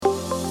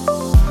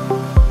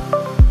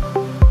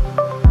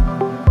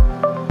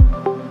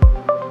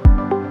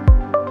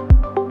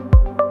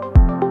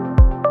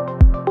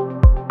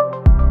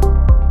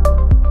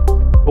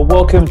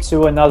Welcome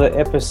to another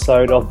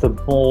episode of the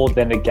More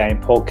Than a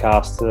Game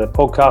podcast, the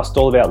podcast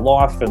all about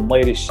life and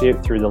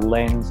leadership through the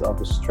lens of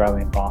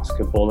Australian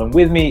basketball. And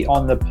with me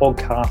on the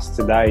podcast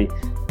today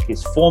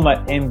is former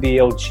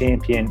NBL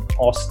champion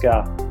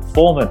Oscar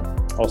Forman.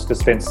 Oscar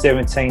spent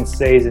 17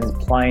 seasons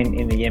playing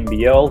in the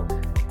NBL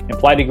and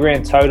played a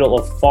grand total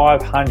of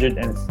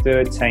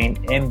 513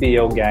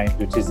 NBL games,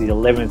 which is the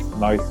 11th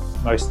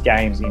most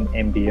games in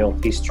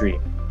NBL history.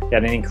 He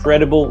had an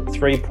incredible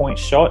three-point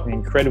shot, an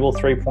incredible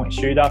three-point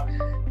shooter.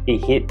 He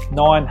hit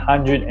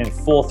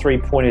 904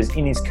 three-pointers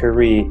in his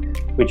career,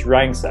 which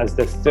ranks as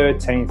the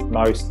 13th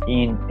most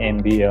in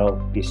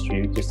NBL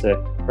history. Just a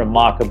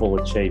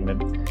remarkable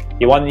achievement.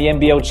 He won the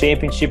NBL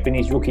championship in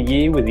his rookie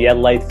year with the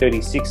Adelaide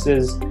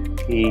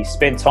 36ers. He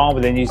spent time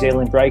with the New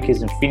Zealand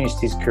Breakers and finished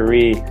his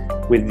career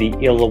with the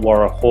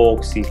Illawarra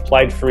Hawks. He's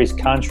played for his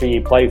country.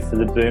 He played for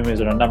the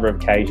Boomers on a number of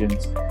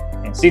occasions.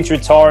 And since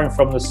retiring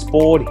from the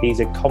sport, he's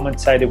a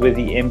commentator with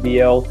the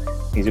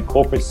NBL. He's a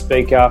corporate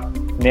speaker,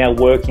 now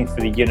working for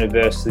the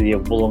University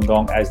of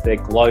Wollongong as their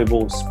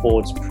Global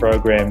Sports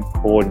Program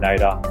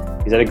Coordinator.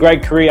 He's had a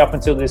great career up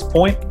until this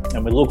point,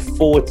 and we look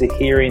forward to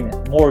hearing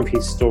more of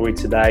his story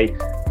today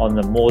on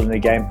the More Than a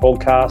Game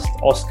podcast.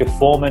 Oscar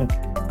Forman,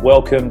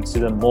 welcome to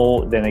the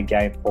More Than a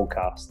Game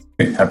podcast.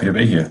 Happy to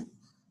be here.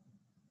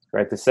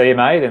 Great to see you,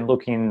 mate, and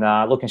looking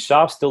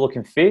sharp, still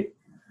looking fit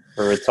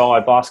for a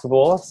retired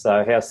basketballer.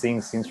 So how's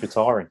things since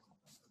retiring?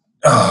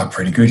 Oh,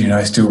 pretty good.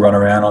 Still run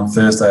around on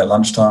Thursday at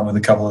lunchtime with a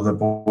couple of the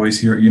boys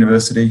here at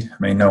university. I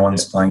mean, no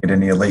one's playing at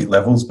any elite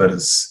levels, but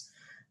it's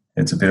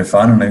a bit of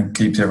fun and it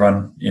keeps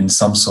everyone in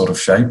some sort of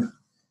shape.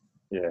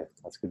 Yeah,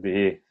 that's good to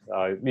hear.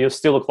 You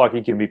still look like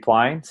you can be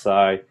playing,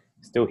 so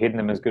still hitting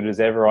them as good as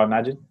ever, I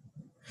imagine.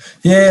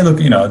 Yeah, look,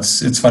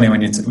 it's funny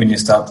when you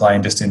start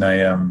playing just in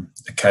a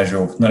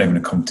casual, not even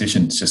a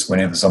competition. It's just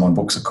whenever someone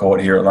books a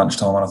court here at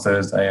lunchtime on a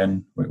Thursday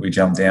and we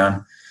jump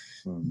down.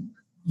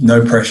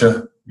 No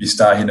pressure. You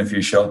start hitting a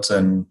few shots,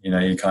 and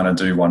you kind of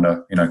do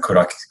wonder, could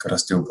I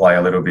still play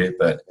a little bit?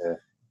 But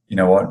you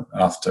know what?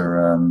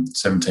 After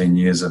 17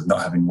 years of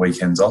not having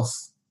weekends off,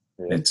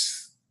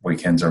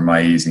 weekends are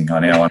amazing. I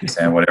now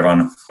understand what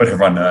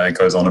everyone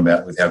goes on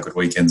about with how good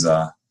weekends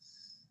are.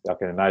 I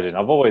can imagine.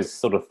 I've always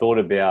sort of thought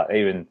about,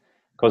 even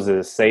because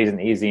the season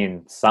is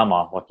in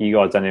summer, like you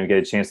guys don't even get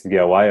a chance to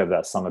go away over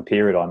that summer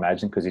period, I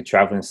imagine, because you're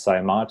traveling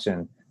so much,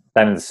 and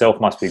that in itself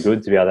must be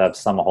good to be able to have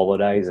summer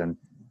holidays and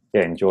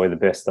enjoy the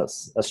best that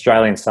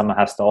Australian summer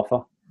has to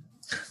offer.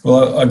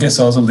 Well, I guess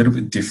I was a little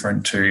bit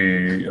different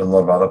to a lot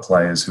of other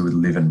players who would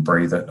live and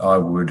breathe it. I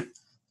would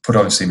put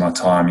obviously my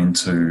time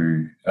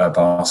into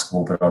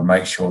basketball, but I'd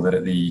make sure that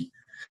in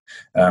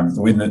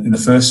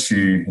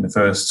the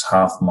first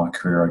half of my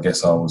career, I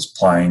guess I was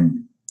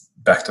playing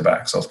back to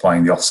back. So I was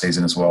playing the off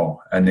season as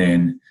well, and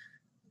then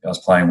I was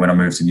playing when I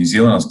moved to New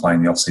Zealand. I was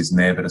playing the off season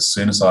there, but as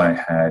soon as I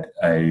had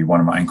one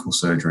of my ankle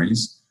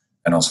surgeries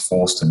and I was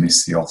forced to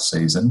miss the off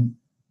season,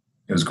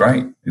 it was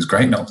great. It was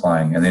great not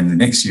playing. And then the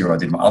next year I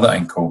did my other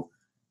ankle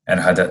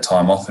and I had that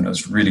time off, and it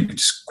was really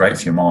just great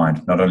for your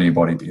mind, not only your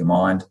body but your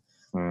mind.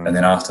 And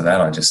then after that,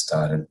 I just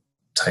started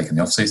taking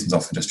the off seasons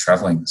off and just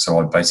traveling. So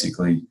I'd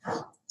basically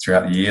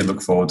throughout the year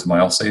look forward to my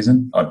off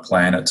season. I'd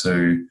plan it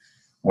to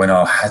when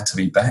I had to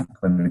be back,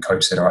 when the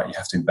coach said, all right, you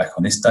have to be back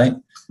on this date,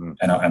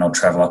 and I'll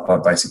travel up.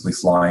 I'd basically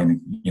fly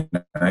in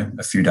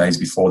a few days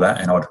before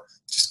that, and I'd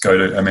just go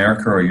to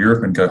America or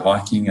Europe and go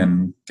hiking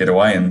and get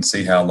away and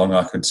see how long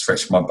I could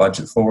stretch my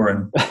budget for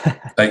and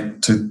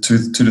take two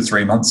to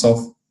 3 months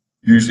off.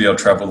 Usually I'll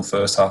travel the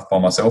first half by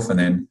myself, and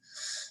then,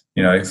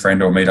 a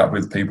friend or meet up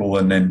with people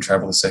and then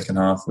travel the second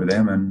half with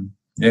them. And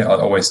I'd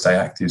always stay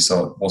active.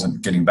 So it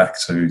wasn't getting back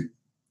to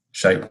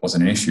shape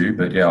wasn't an issue,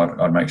 but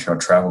I'd make sure I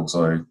travel.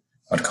 So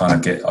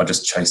I'd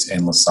just chase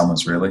endless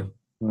summers really.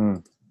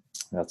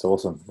 That's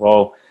awesome.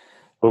 Well,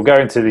 we'll go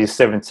into these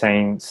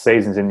 17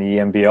 seasons in the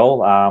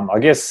NBL. I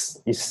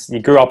guess you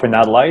grew up in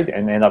Adelaide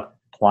and ended up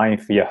playing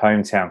for your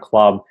hometown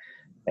club,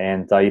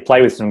 and you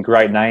played with some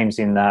great names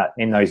in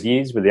those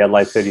years with the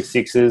Adelaide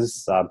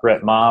 36ers,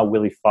 Brett Maher,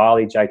 Willie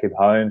Farley, Jacob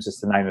Holmes,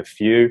 just to name a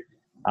few.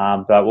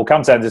 But we'll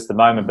come to that in just a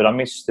moment. But I'm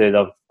interested.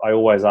 I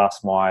always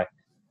ask my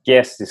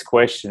guests this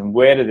question: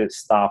 where did it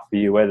start for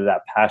you? Where did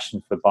that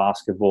passion for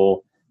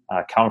basketball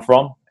come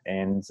from?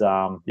 And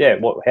how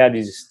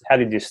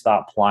did you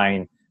start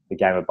playing the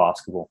game of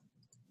basketball?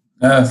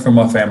 From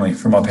my family,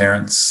 from my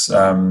parents.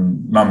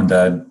 Mum and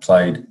dad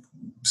played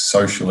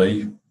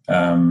socially,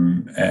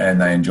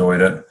 and they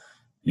enjoyed it.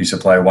 Used to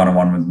play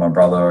one-on-one with my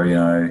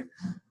brother.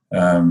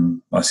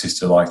 My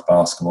sister liked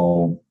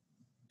basketball,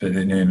 but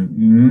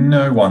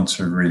no one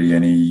to really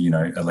any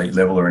elite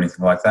level or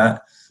anything like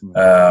that.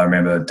 I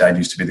remember Dad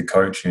used to be the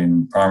coach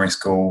in primary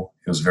school.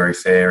 He was very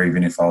fair.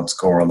 Even if I would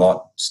score a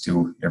lot,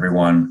 still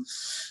everyone,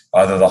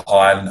 either the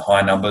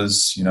high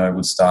numbers,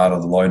 would start, or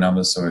the low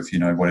numbers. So if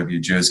whatever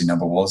your jersey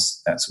number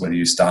was, that's whether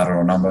you started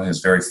or number. It was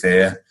very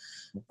fair.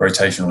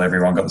 Rotational,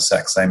 everyone got the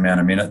exact same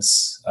amount of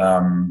minutes.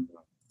 And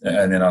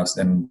then I was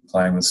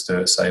playing with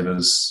Sturt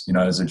Sabres,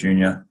 as a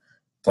junior.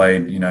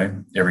 Played,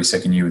 every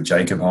second year with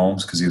Jacob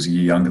Holmes because he was a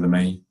year younger than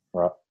me.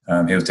 Right.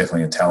 He was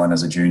definitely a talent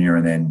as a junior,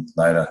 and then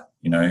later,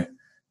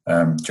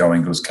 Joe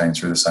Ingles came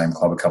through the same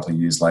club a couple of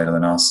years later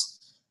than us.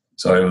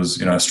 So it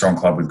was, a strong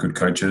club with good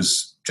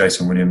coaches.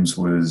 Jason Williams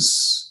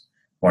was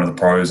one of the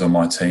pros on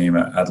my team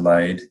at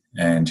Adelaide,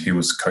 and he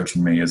was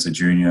coaching me as a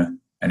junior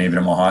and even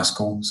at my high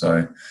school.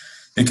 So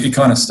it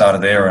kind of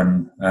started there,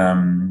 and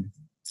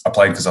I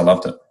played because I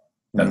loved it.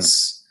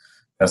 That's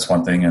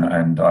one thing,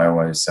 and I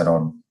always said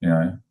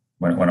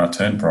when I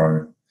turned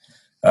pro,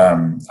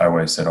 I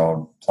always said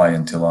I'll play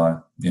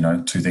until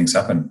two things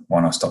happen.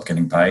 One, I stop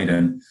getting paid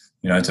and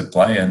to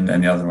play, and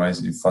the other way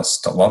is if I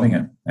stop loving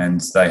it.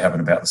 And they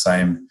happened about the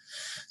same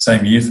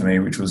year for me,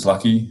 which was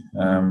lucky.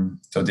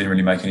 So I didn't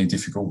really make any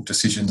difficult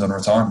decisions on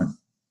retirement.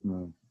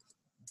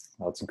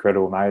 That's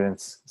incredible, mate. And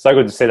it's so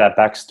good to see that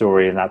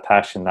backstory and that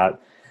passion that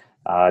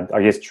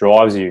I guess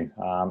drives you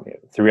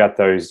throughout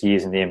those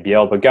years in the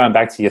NBL. But going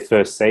back to your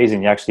first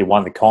season, you actually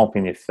won the comp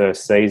in your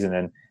first season,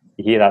 and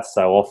you hear that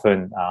so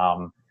often.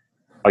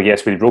 I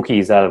guess with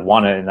rookies that have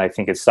won it and they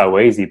think it's so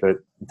easy, but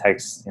it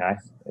takes,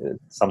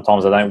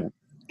 sometimes they don't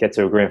get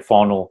to a grand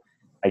final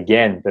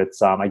again. But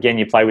again,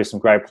 you play with some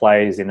great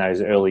players in those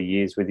early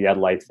years with the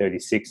Adelaide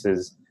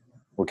 36ers.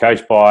 We're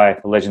coached by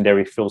the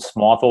legendary Phil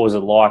Smythe. What was it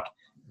like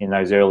in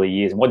those early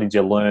years, and what did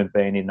you learn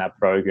being in that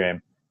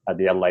program at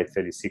the Adelaide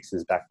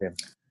 36ers back then?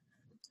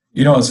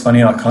 It's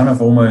funny. I kind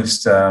of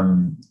almost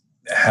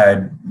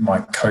had my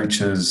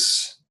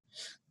coaches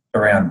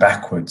around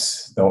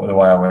backwards the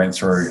way I went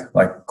through.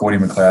 Like Gordy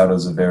McLeod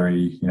was a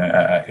very,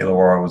 at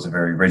Illawarra was a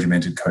very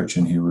regimented coach,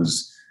 and he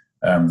was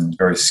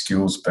very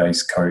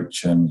skills-based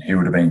coach, and he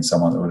would have been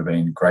someone that would have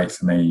been great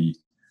for me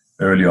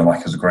early on. Like,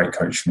 he was a great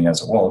coach for me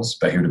as it was,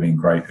 but he would have been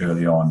great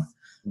early on.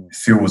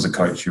 Phil was a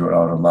coach who I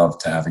would have loved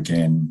to have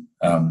again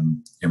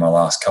in my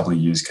last couple of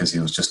years, because he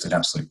was just an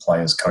absolute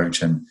player's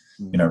coach, and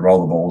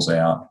roll the balls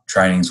out.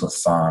 Trainings were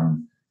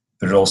fun,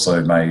 but it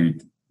also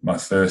made my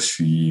first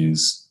few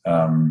years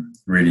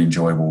really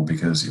enjoyable,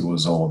 because it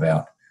was all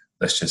about,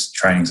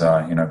 trainings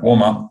are,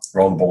 warm up,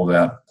 roll the ball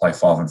out, play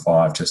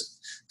 5-on-5, just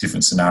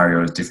different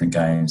scenarios, different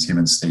games. Him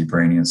and Steve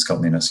Breeny and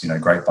Scott Ninnis,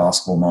 great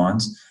basketball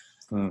minds.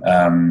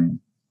 But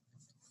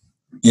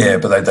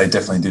they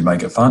definitely did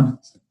make it fun.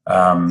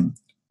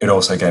 It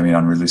also gave me an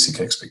unrealistic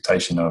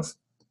expectation of,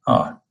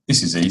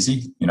 this is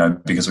easy,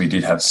 because we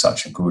did have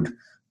such a good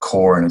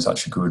core and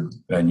such a good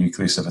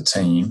nucleus of a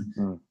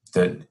team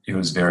that it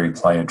was very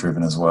player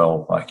driven as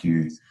well. Like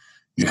you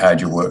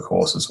had your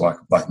workhorses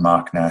like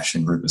Mark Nash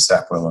and Rupert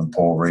Stackwell and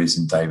Paul Rees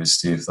and David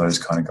Stiff, those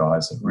kind of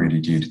guys that really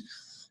did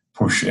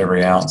push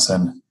every ounce,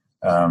 and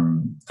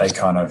they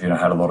kind of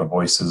had a lot of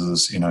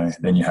voices.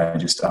 Then you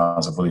had your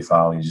stars of Willie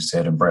Farley, as you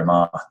said, and Brett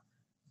Maher.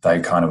 They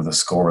kind of were the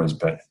scorers,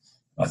 but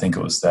I think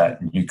it was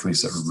that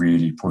nucleus that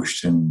really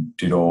pushed and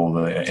did all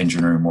the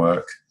engine room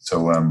work to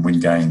win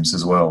games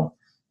as well.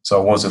 So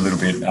it was a little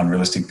bit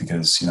unrealistic,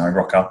 because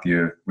rock up,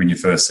 you win your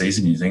first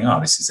season, you think,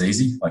 this is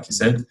easy, like you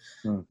said,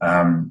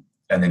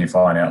 and then you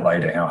find out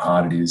later how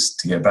hard it is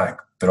to get back.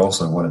 But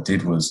also what it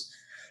did was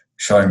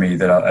show me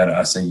that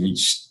I see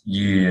each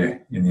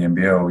year in the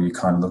NBL, you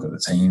kind of look at the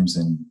teams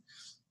and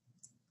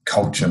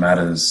culture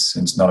matters.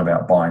 It's not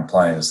about buying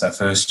players. That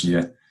first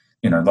year,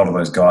 a lot of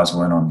those guys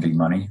weren't on big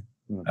money.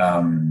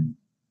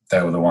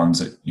 They were the ones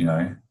that,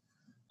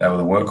 they were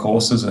the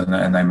workhorses,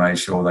 and they made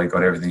sure they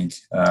got everything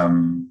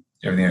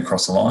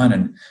across the line.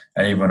 And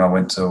even when I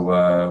went to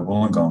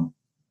Wollongong,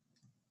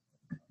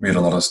 we had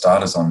a lot of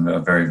starters on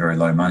very, very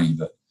low money.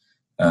 But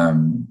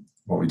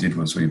what we did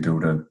was we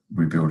built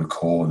a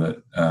core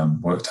that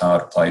worked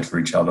hard, played for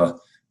each other,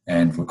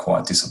 and were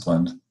quite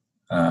disciplined.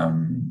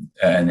 And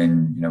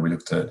then we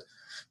looked at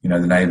the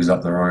neighbours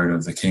up the road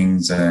of the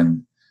Kings,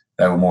 and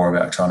they were more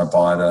about trying to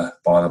buy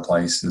the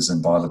places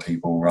and buy the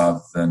people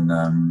rather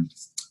than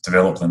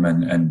develop them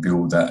and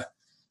build that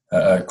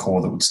a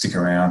core that would stick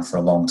around for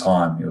a long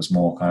time. It was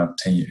more kind of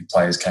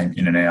players came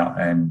in and out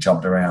and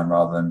jumped around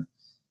rather than,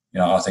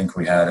 I think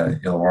we had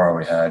at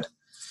Illawarra,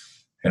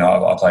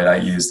 I played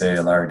 8 years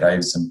there. Larry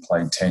Davidson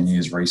played 10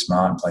 years. Reece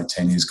Martin played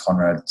 10 years.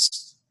 Conrad,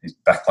 he's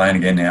back playing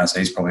again now, so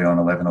he's probably on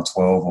 11 or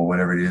 12 or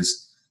whatever it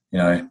is.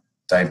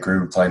 Dave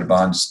Gruber played a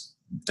bunch.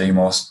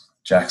 Demos,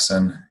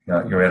 Jackson.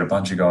 You had a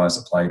bunch of guys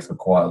that played for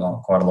quite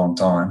a long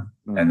time,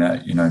 and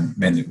that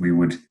meant that we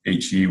would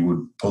each year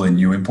would pull in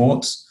new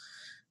imports,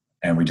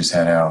 and we just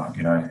had our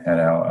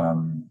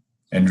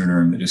engine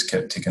room that just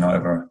kept ticking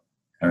over,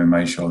 and we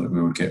made sure that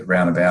we would get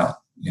round about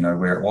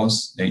where it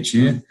was each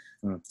year.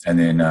 And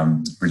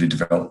then really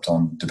developed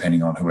on,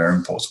 depending on who our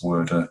imports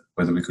were, to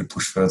whether we could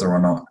push further or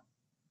not.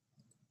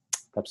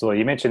 Absolutely.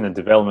 You mentioned the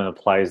development of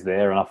players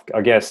there, and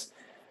I guess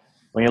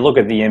when you look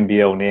at the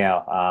NBL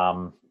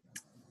now,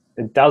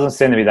 it doesn't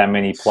seem to be that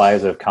many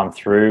players that have come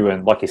through,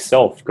 and like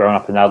yourself, growing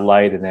up in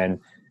Adelaide and then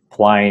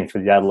playing for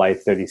the Adelaide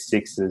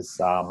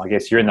 36ers, I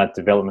guess you're in that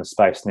development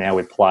space now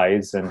with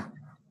players. And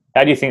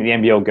how do you think the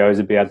NBL goes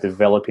about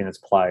developing its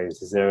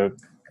players? Is there,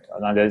 I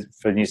know there's,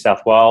 for New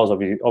South Wales,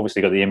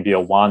 obviously got the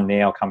NBL 1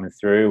 now coming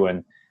through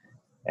and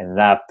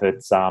that, but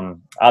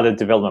are the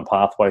development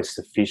pathways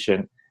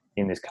sufficient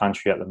in this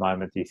country at the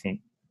moment, do you think?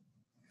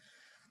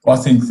 Well,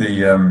 I think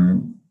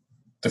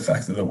the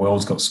fact that the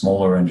world's got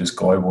smaller and just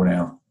global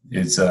now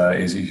is a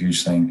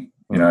huge thing.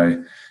 You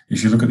know,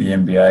 if you look at the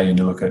NBA and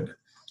you look at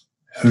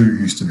who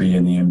used to be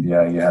in the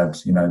NBA, you had,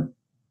 you know,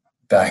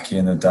 back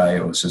in the day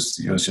it was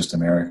just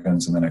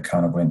Americans, and then it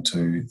kind of went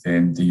to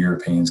then the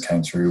Europeans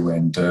came through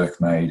when Dirk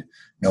made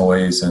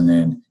noise, and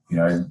then, you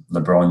know,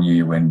 LeBron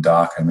year when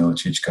Darko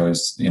Milicic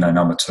goes, you know,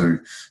 number 2.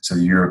 So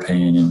the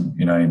European,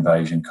 you know,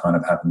 invasion kind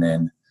of happened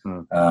then.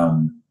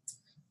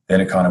 Then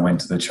it kind of went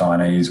to the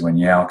Chinese when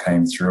Yao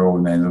came through,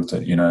 and they looked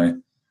at, you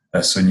know,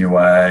 Sun Yue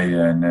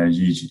and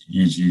Yi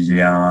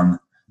Jian,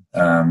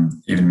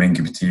 even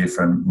Mengi Patir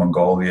from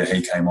Mongolia,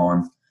 he came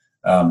on.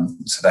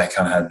 So they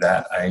kind of had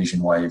that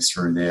Asian wave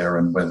through there,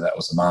 and whether that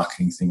was a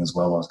marketing thing as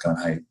well, I was going,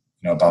 hey,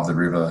 you know, above the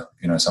river,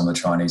 you know, some of the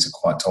Chinese are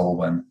quite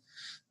tall, and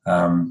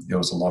there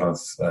was a lot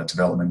of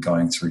development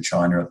going through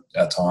China at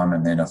that time,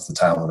 and then off the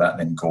tail of that,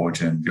 then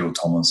Gorge and Bill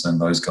Tomlinson,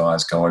 those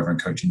guys go over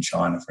and coach in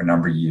China for a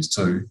number of years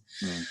too.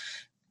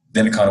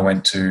 Then it kind of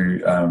went to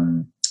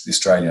the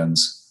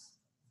Australians.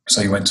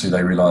 So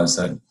they realised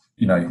that,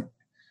 you know, you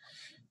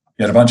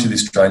had a bunch of the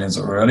Australians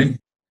that were early,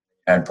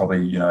 and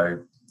probably, you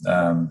know,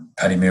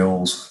 Paddy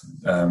Mills,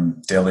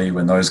 Delhi,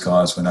 when those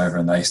guys went over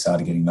and they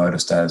started getting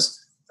noticed as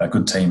they're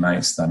good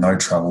teammates, they're no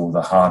trouble,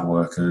 they're hard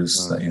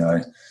workers, that, you know,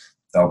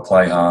 they'll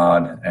play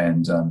hard,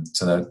 and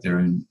so that there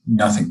is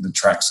nothing that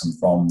detracts them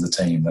from the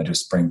team. They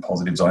just bring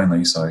positives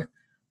only. So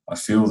I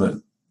feel that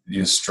the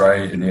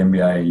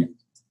NBA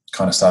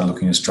kind of started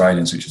looking at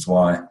Australians, which is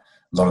why a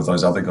lot of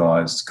those other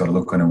guys got to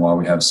look at, and why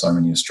we have so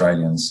many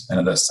Australians. And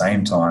at the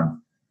same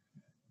time,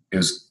 it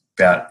was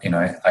about, you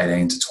know,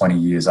 18 to 20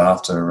 years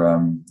after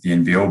the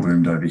NBL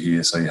boomed over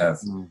here. So you have,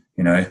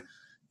 you know,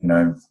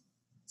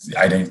 the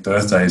 18th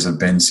birthdays of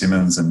Ben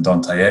Simmons and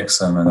Dante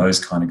Exum and those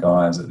kind of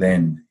guys that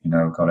then, you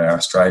know, got our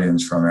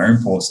Australians from our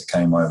imports that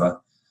came over.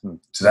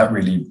 So that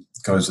really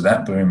goes to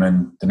that boom.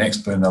 And the next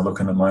boom they're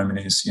looking at the moment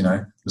is, you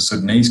know, the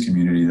Sudanese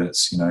community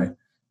that's, you know,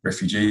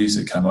 refugees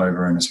that come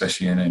over, and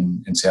especially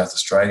in South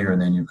Australia.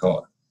 And then you've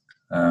got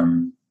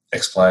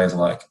ex-players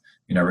like,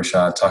 you know,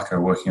 Rashad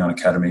Tucker working on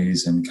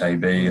academies and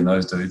KB and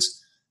those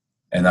dudes.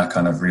 And that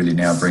kind of really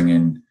now bring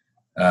in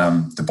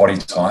the body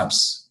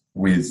types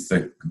with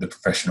the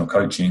professional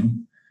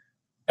coaching.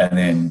 And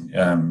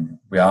then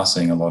we are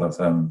seeing a lot of,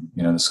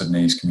 you know, the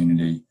Sudanese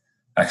community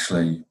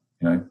actually, you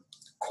know,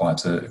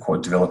 quite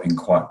developing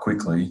quite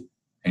quickly.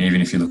 And even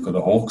if you look at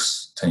the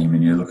Hawks team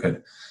and you look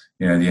at,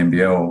 you know, the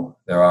NBL,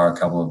 there are a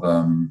couple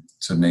of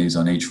Sudanese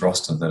on each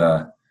roster that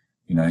are,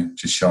 you know,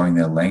 just showing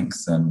their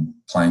length and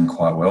playing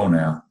quite well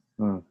now.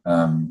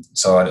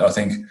 So I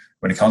think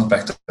when it comes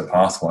back to the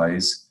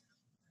pathways,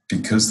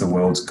 because the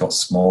world's got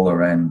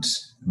smaller and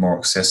more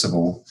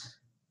accessible,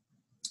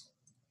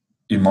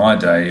 in my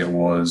day it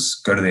was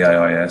go to the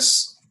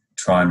AIS,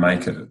 try and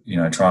make it, you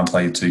know, try and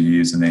play 2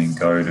 years, and then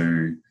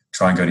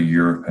try and go to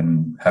Europe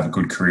and have a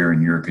good career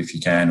in Europe if you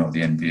can, or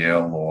the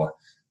NBL, or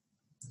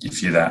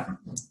if you're that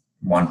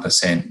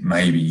 1%,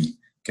 maybe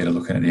get a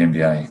look at the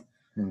NBA.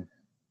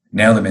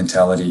 Now the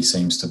mentality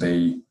seems to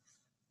be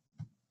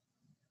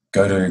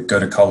go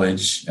to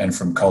college, and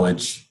from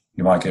college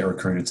you might get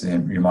recruited to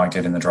them, you might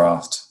get in the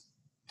draft.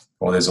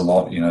 Or there's a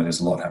lot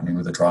happening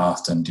with the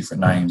draft and different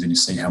names, and you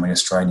see how many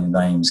Australian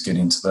names get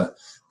into the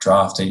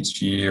draft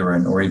each year,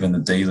 or even the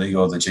D League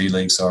or the G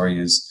League,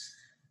 is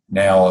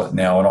now an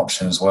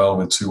option as well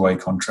with 2-way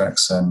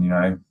contracts, and, you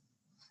know,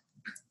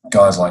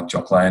 guys like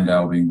Jock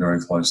Landale being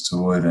very close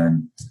to it,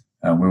 and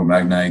Will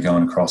Magnay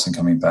going across and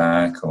coming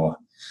back, or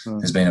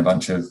there's been a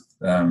bunch of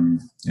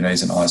you know,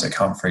 isn't Isaac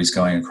Humphries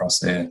going across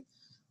there.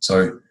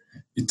 So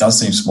it does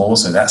seem smaller,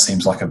 so that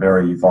seems like a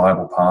very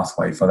viable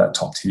pathway for that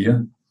top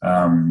tier.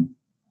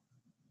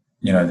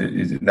 You know,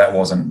 that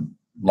wasn't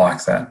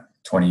like that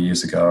 20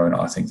 years ago, and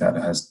I think that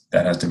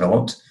has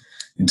developed.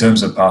 In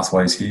terms of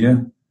pathways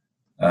here,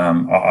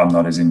 I'm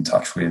not as in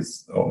touch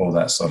with all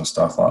that sort of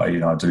stuff. I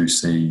do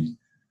see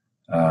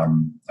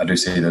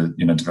the,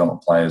 you know,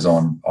 development players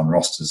on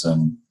rosters,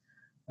 and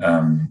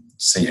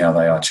see how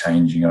they are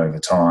changing over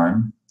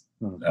time.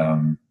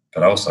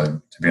 But also,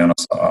 to be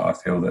honest, I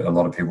feel that a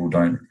lot of people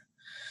don't.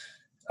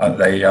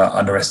 They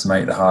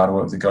underestimate the hard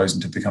work that goes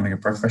into becoming a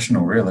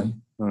professional, really.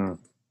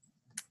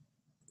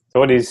 So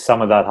what is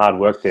some of that hard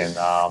work then? You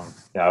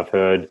know, I've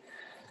heard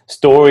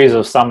stories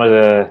of some of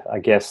the, I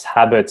guess,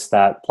 habits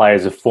that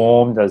players have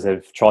formed as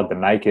they've tried to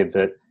make it.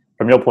 But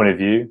from your point of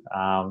view,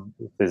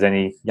 if there's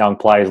any young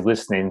players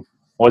listening,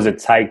 what does it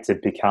take to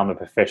become a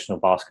professional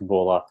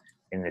basketballer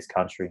in this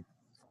country?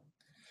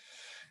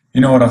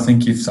 You know what? I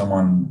think if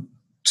someone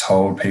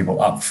told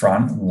people up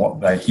front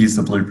here's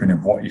the blueprint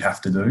of what you have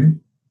to do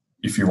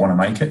if you want to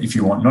make it, if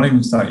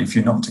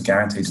you're not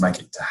guaranteed to make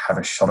it, to have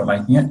a shot at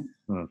making it,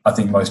 I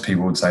think most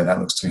people would say that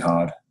looks too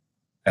hard.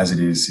 As it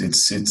is, it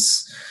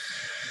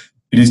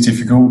is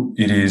difficult.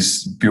 It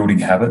is building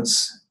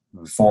habits.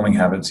 Forming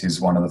habits is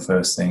one of the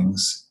first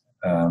things.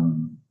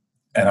 And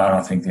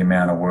I think the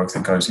amount of work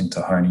that goes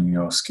into honing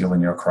your skill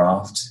and your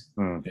craft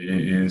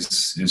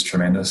is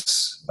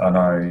tremendous. I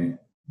know, you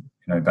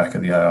know, back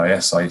at the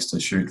AIS, I used to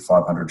shoot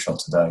 500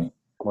 shots a day.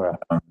 Wow.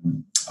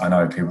 I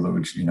know people that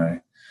would,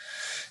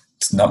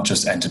 it's not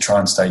just, and to try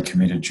and stay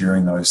committed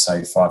during those,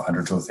 say,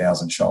 500 to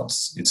 1,000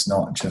 shots, it's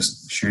not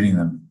just shooting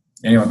them.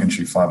 Anyone can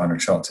shoot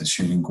 500 shots. It's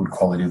shooting good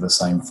quality of the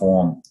same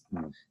form.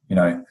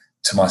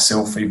 To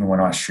myself, even when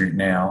I shoot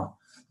now,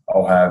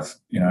 I'll have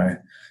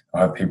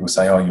people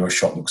say, oh, your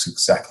shot looks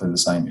exactly the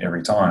same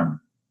every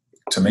time.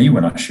 To me,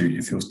 when I shoot,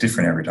 it feels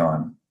different every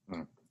time.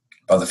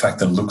 But the fact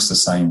that it looks the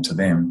same to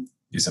them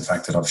is the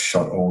fact that I've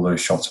shot all those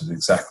shots with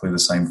exactly the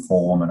same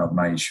form, and I've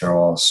made sure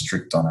I was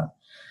strict on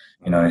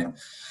it.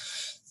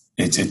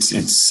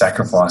 It's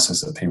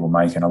sacrifices that people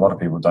make, and a lot of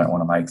people don't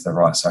want to make the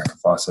right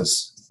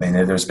sacrifices. I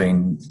mean, there's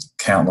been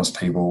countless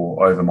people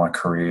over my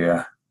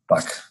career,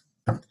 like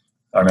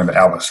I remember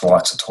Albert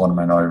Schweitzer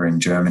tournament over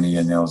in Germany,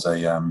 and there was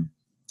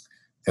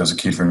a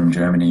kid from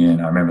Germany,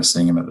 and I remember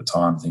seeing him at the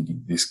time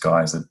thinking, this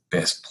guy is the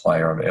best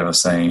player I've ever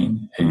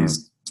seen.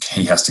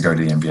 He has to go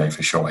to the NBA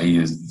for sure. He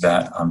is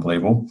that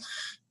unbelievable.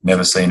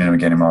 Never seen him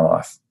again in my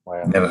life.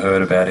 Wow. Never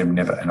heard about him.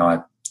 And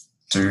I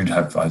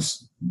have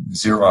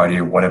zero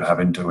idea whatever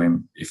happened to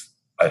him.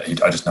 I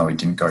just know he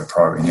didn't go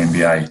pro in the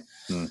NBA.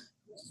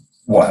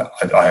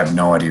 I have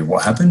no idea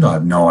what happened. I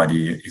have no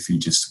idea if he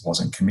just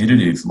wasn't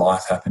committed, if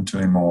life happened to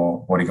him, or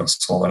what he got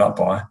swallowed up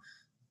by.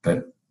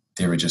 But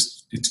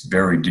it's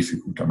very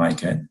difficult to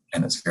make it,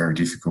 and it's very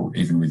difficult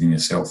even within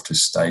yourself to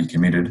stay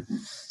committed.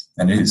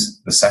 And it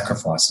is the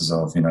sacrifices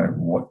of,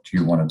 what do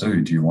you want to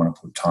do? Do you want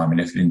to put time and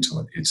effort into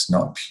it? It's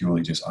not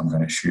purely just, I'm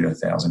going to shoot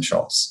 1,000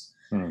 shots.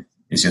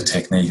 Is your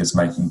technique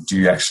do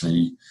you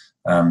actually,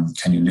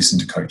 can you listen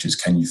to coaches?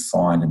 Can you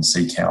find and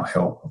seek out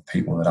help of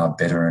people that are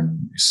better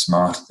and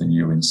smarter than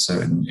you in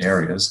certain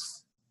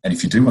areas? And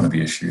if you do want to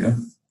be a shooter,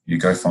 you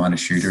go find a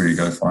shooter, or you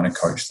go find a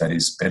coach that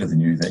is better than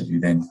you, that you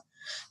then,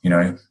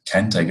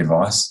 can take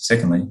advice.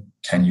 Secondly,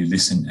 can you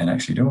listen and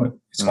actually do it?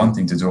 It's one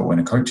thing to do it when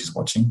a coach is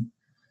watching.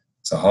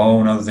 It's a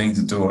whole other thing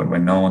to do it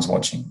when no one's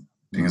watching,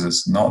 because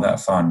it's not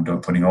that fun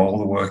putting all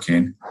the work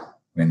in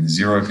when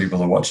 0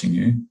 people are watching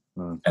you,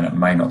 and it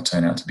may not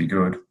turn out to be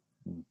good.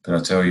 But I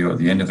tell you, at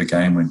the end of the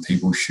game, when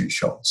people shoot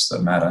shots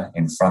that matter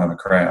in front of a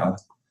crowd,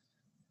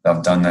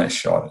 they've done that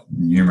shot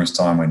numerous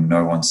times when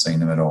no one's seen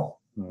them at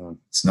all.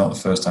 It's not the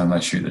first time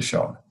they shoot the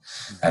shot.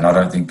 And I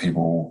don't think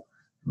people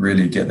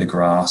really get the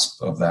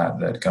grasp of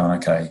that going,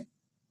 okay,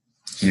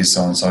 here's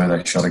so-and-so,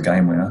 they shot a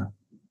game winner,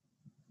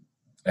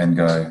 and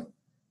go,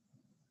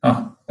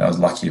 oh, that was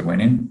lucky it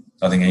went in.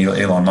 I think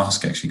Elon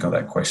Musk actually got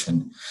that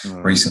question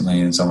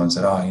recently, and someone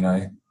said,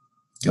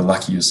 you're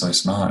lucky you're so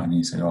smart. And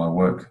he said,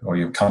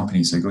 your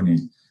company's so good.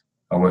 And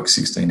I work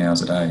 16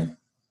 hours a day,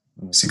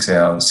 6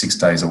 hours, 6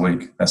 days a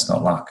week. That's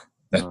not luck.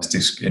 That's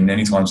just, and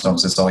anytime someone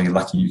says, you're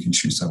lucky you can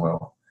shoot so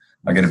well,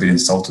 I get a bit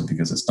insulted,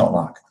 because it's not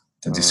luck.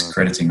 They're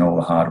discrediting all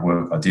the hard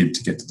work I did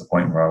to get to the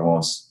point where I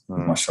was with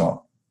my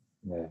shot.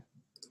 Yeah.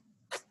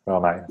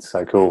 Well, mate, it's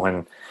so cool.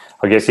 And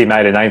I guess you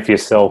made a name for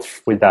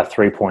yourself with that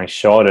 3-point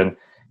shot, and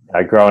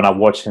growing up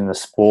watching the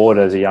sport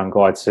as a young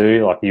guy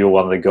too, like you were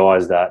one of the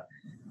guys that,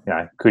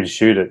 could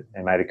shoot it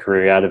and made a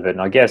career out of it.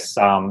 And I guess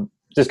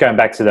just going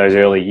back to those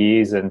early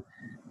years, and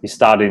you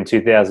started in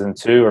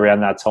 2002,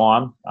 around that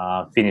time,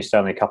 finished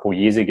only a couple of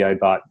years ago,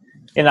 but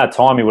in that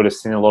time you would have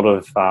seen a lot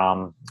of,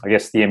 the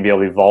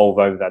NBL evolve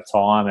over that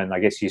time, and I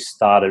guess you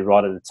started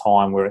right at the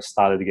time where it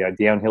started to go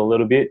downhill a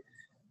little bit.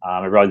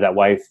 It rode that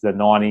wave for the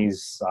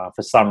 90s.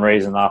 For some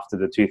reason, after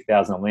the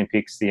 2000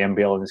 Olympics, the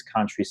NBL in this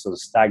country sort of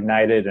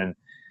stagnated, and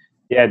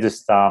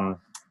just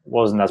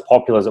wasn't as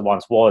popular as it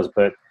once was.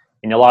 But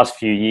in the last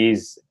few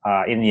years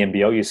in the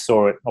NBL, you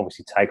saw it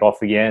obviously take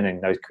off again,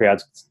 and those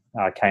crowds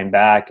came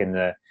back, and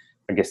the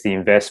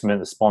investment,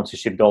 the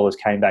sponsorship dollars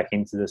came back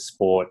into the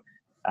sport.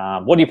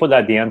 What do you put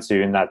that down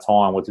to in that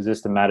time? Was it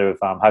just a matter of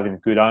having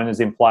good owners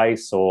in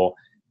place, or,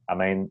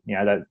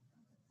 that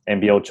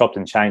NBL chopped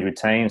and changed with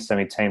teams, so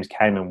many teams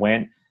came and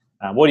went?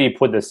 What do you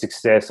put the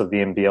success of the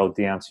NBL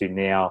down to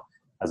now,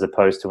 as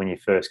opposed to when you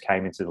first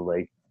came into the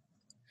league?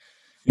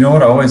 You know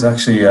what? I always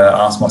actually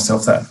ask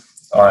myself that.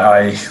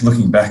 I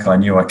looking back, I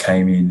knew I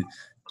came in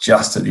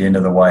just at the end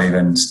of the wave,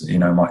 and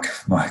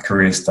my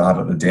career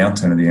started at the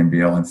downturn of the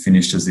NBL and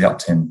finished as the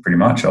upturn. Pretty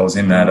much, I was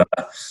in that.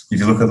 If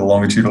you look at the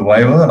longitudinal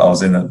wave of it, I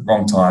was in the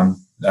wrong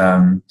time.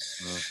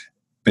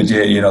 But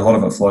a lot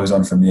of it flows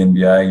on from the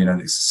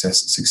NBA. The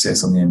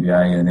success on the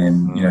NBA, and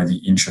then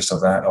the interest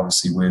of that,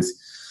 obviously with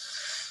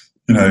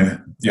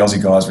the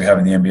Aussie guys we have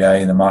in the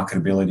NBA and the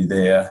marketability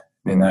there.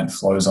 Then that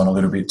flows on a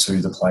little bit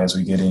to the players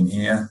we get in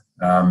here.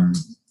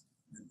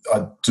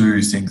 I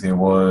do think there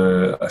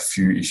were a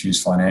few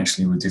issues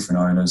financially with different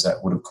owners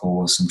that would have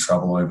caused some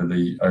trouble over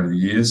the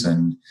years,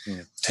 and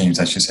teams,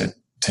 as you said,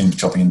 teams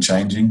chopping and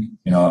changing.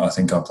 I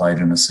think I played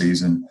in a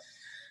season.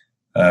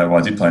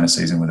 I did play in a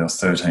season where there were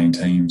 13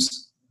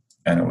 teams,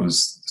 and it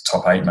was the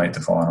top 8 made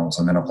the finals,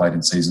 and then I played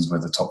in seasons where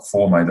the top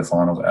 4 made the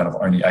finals out of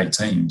only 8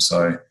 teams.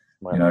 So,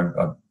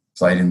 I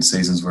played in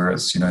seasons where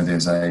it's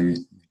there's a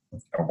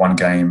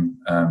 1-game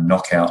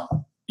knockout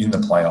in the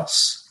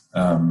playoffs.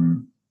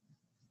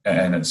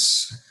 And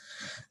it's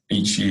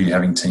each year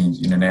having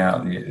teams in and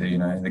out.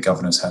 The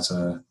governors had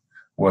to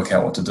work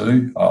out what to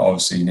do.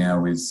 Obviously now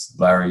with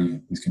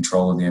Larry with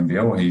control of the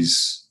NBL,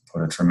 he's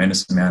put a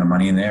tremendous amount of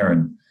money in there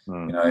and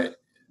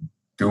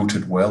built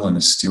it well and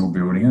is still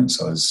building it.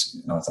 So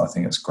I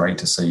think it's great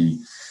to see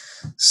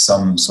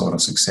some sort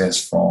of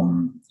success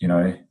from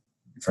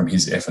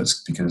his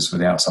efforts, because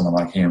without someone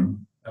like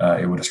him,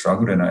 it would have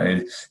struggled. And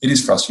it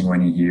is frustrating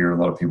when you hear a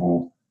lot of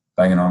people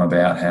banging on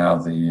about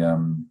how he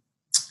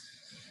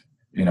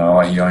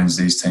owns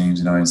these teams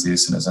and owns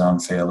this and it's an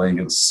unfair league.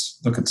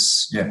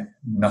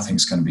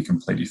 Nothing's going to be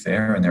completely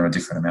fair, and there are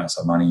different amounts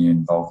of money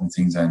involved in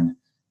things. And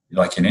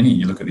like in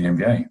you look at the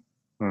NBA.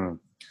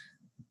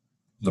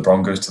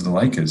 LeBron goes to the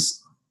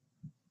Lakers.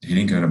 He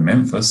didn't go to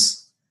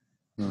Memphis.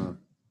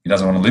 He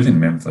doesn't want to live in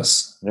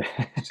Memphis.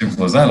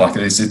 Simple as that. Like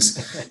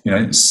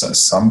it's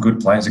some good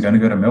players are going to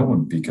go to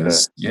Melbourne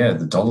because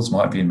the dollars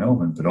might be in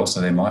Melbourne, but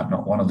also they might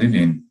not want to live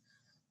in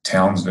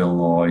Townsville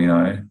or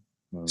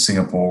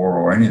Singapore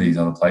or any of these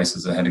other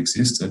places that had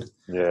existed.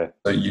 Yeah.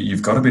 So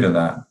you've got a bit of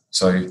that.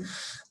 So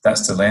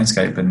that's the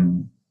landscape.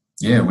 And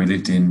we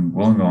lived in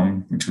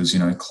Wollongong, which was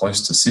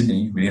close to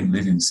Sydney. We didn't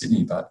live in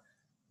Sydney, but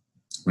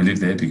we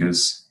lived there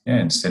because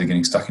instead of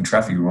getting stuck in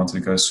traffic, we wanted to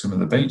go swim at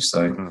the beach.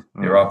 So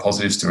there are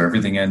positives to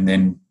everything. And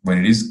then when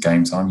it is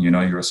game time,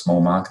 you're a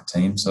small market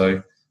team,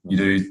 so you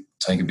do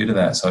take a bit of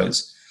that. So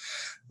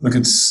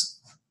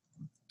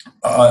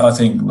I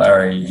think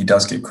Larry, he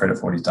does get credit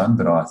for what he's done,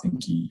 but I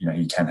think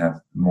he can have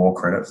more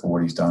credit for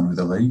what he's done with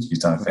the league. He's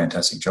done a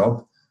fantastic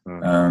job.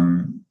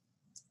 And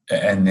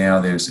now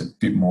there's a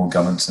bit more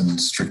governance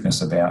and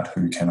strictness about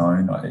who can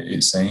own,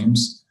 it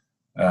seems.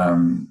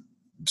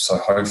 So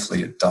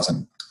hopefully it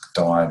doesn't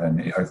dive, and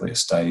hopefully it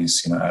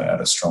stays, at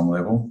a strong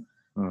level.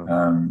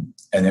 And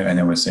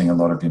then we're seeing a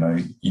lot of,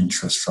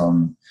 interest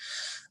from,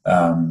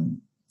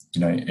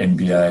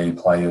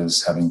 NBA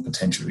players having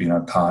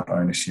potential, part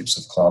ownerships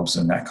of clubs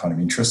and that kind of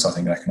interest. I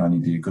think that can only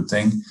be a good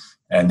thing.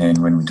 And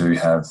then when we do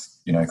have,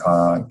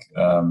 kind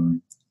of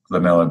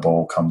LaMelo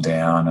Ball come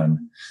down, and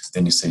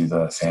then you see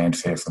the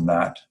fanfare from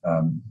that,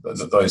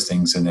 those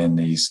things, and then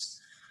these,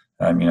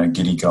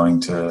 Giddy going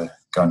to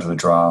the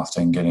draft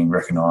and getting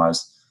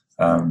recognised.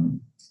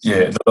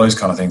 Those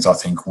kind of things I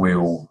think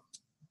will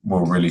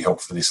really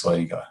help for this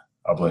league,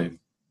 I believe.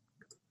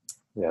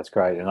 Yeah, that's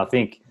great. And I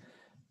think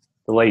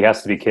the league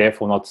has to be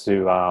careful not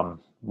to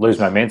lose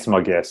momentum,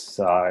 I guess.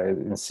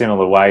 In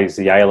similar ways,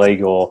 the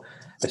A-League or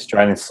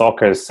Australian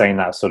soccer has seen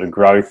that sort of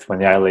growth when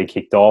the A-League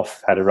kicked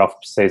off, had a rough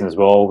season as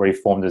well,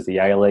 reformed as the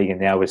A-League, and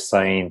now we're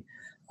seeing,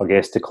 I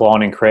guess,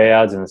 declining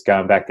crowds, and it's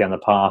going back down the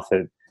path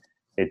that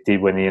it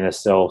did when the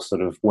NSL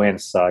sort of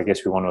went. So I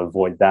guess we want to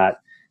avoid that.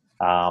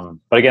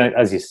 But again,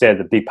 as you said,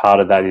 the big part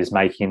of that is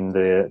making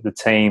the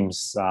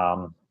teams,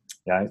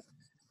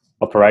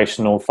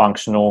 operational,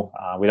 functional.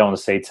 We don't want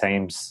to see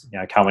teams,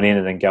 coming in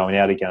and then going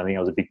out again. I think it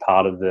was a big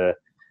part of the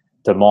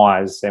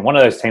demise. And one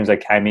of those teams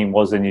that came in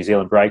was the New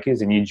Zealand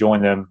Breakers, and you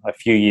joined them a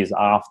few years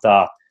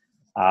after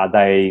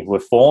they were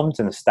formed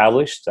and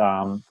established.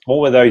 What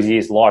were those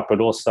years like?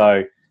 But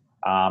also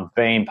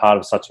being part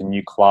of such a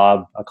new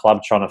club, a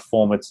club trying to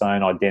form its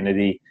own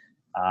identity.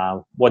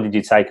 What did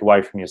you take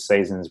away from your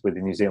seasons with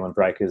the New Zealand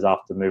Breakers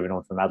after moving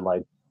on from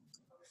Adelaide?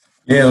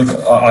 Yeah, look,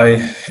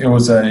 it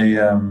was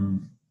a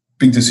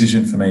big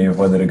decision for me of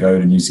whether to go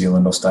to New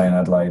Zealand or stay in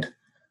Adelaide.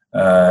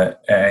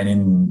 And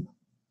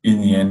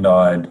in the end,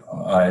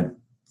 I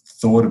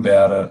thought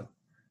about it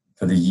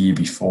for the year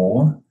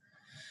before,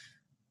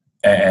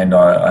 and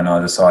I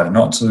decided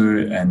not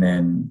to. And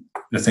then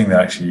the thing that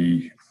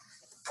actually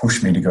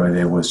pushed me to go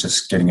there was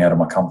just getting out of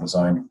my comfort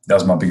zone. That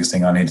was my biggest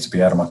thing. I needed to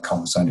be out of my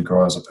comfort zone to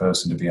grow as a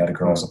person, to be able to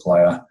grow as a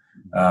player.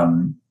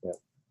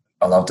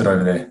 I loved it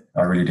over there.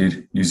 I really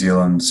did. New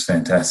Zealand's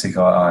fantastic.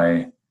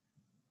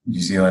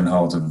 New Zealand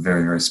holds a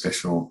very, very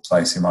special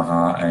place in my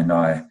heart. And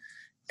I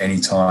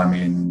meet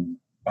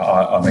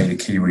a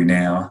Kiwi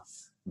now,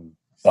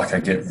 like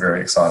I get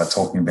very excited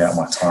talking about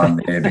my time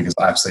there because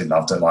I absolutely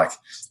loved it. Like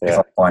if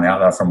I find out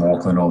they're from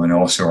Auckland or the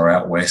North Shore or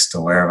out west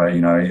or wherever,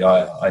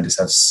 I just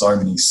have so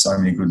many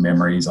good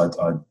memories.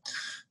 The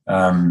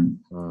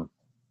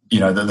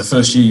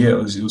first year,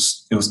 it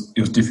was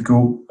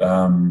difficult.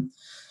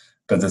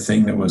 But the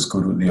thing that was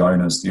good with the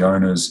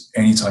owners,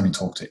 anytime you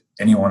talk to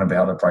anyone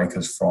about the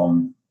Breakers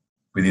from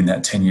within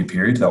that 10-year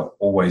period, they'll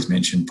always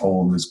mention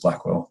Paul and Liz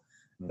Blackwell.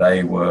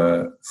 They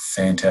were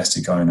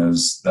fantastic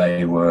owners.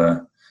 They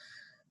were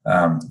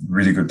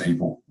really good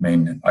people. I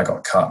mean, I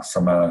got cut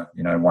from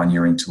 1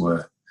 year into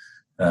a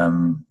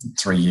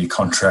 3-year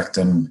contract,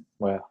 and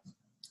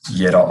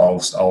yet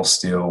I'll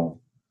still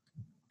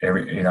for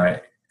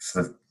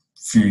the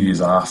few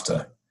years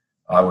after,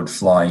 I would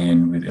fly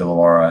in with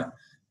Illawarra,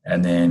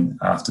 and then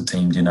after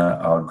team dinner,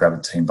 I would grab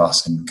a team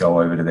bus and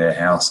go over to their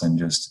house and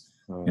just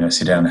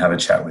sit down and have a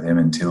chat with them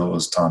until it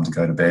was time to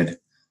go to bed.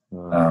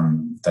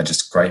 They're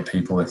just great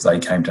people. If they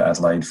came to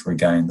Adelaide for a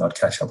game, they'd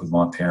catch up with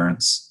my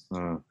parents.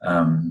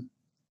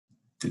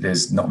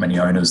 There's not many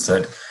owners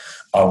that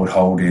I would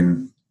hold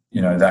in,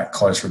 that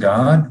close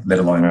regard, let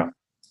alone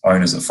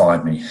owners that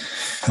fired me.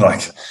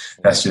 Like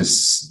that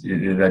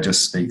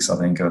just speaks, I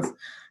think, of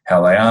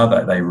how they are.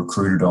 That they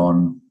recruited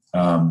on.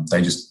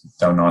 They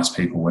were nice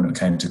people. When it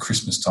came to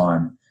Christmas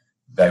time,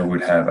 they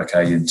would have,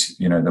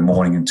 the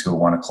morning until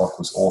 1 o'clock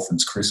was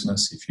Orphans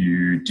Christmas. If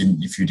you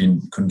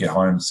couldn't get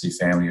home to see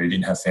family, or you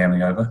didn't have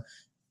family over,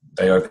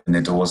 they opened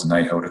their doors and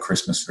they held a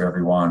Christmas for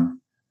everyone.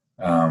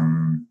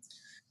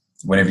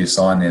 Whenever you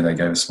signed there, they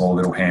gave a small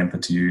little hamper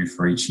to you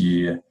for each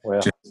year.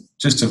 Wow.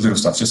 Just a little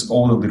stuff, just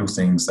all the little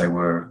things. They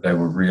were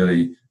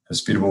really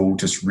hospitable,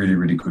 just really,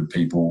 really good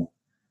people.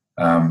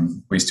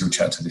 We still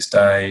chat to this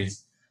day.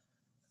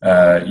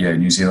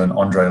 New Zealand,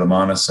 Andre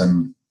Lemanis,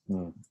 and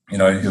he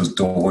was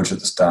Dorge at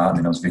the start, and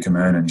then it was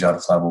Vickerman and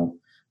Jada Flavel.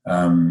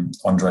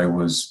 Andre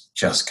was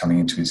just coming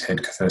into his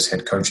first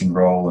head coaching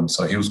role, and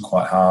so he was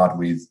quite hard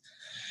with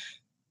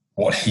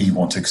what he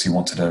wanted, because he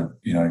wanted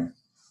to,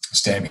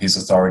 stamp his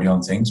authority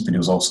on things, but he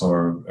was also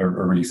a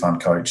really fun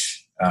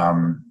coach.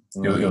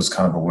 It was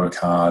kind of a work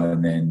hard,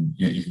 and then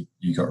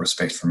you got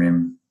respect from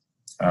him.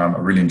 I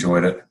really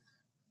enjoyed it,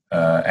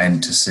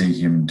 and to see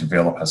him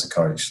develop as a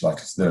coach,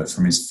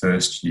 from his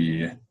first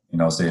year,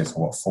 I was there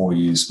for 4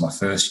 years, my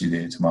first year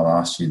there to my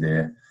last year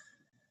there,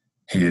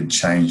 he had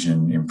changed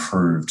and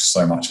improved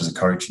so much as a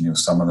coach, and he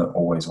was someone that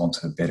always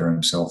wanted to better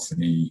himself,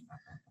 and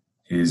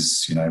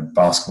his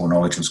basketball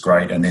knowledge was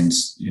great. And then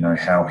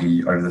how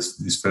he, over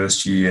this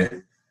first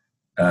year,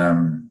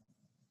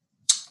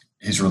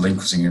 his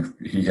relinquishing,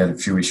 he had a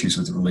few issues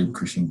with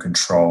relinquishing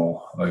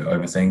control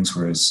over things,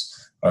 whereas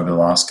over the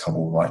last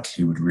couple,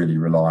 he would really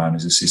rely on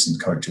his assistant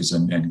coaches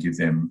and give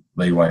them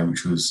leeway,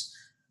 which was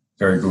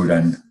very good.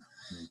 And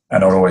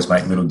I'd always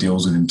make little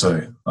deals with him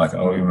too.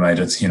 We made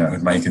it,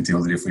 would make a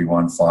deal that if we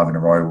won 5 in a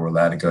row, we're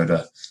allowed to go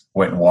to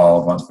Wet and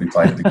Wild once we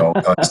played at the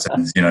Gold Coast,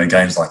 and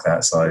games like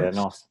that. So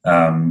nice.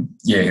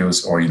 He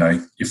was, or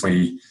if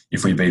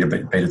we beat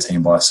a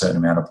team by a certain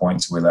amount of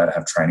points, we're allowed to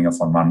have training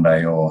off on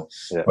Monday or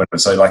whatever.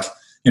 So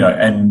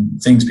and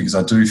things, because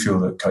I do feel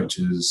that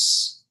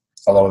coaches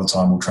a lot of the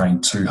time will train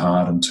too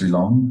hard and too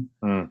long,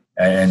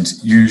 and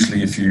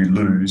usually if you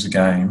lose a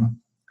game,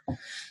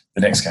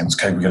 the next game is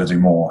okay, we've got to do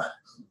more.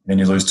 Then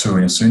you lose 2,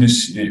 and as soon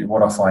as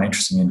what I find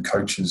interesting in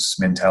coaches'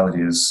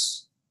 mentality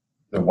is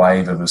the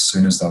wave of as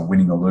soon as they're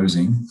winning or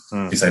losing.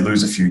 If they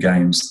lose a few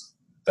games,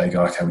 they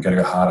go, okay, we've got to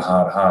go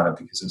harder,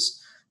 because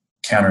it's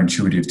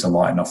counterintuitive to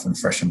lighten off and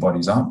freshen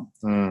bodies up.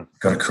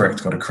 Got to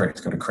correct, got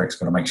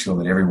to make sure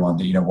that everyone,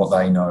 that what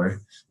they know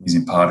is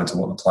imparted to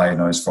what the player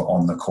knows for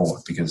on the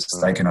court, because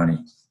they can only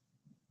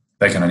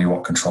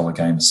control a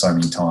game so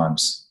many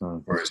times.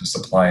 Whereas it's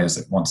the players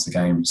that once the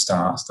game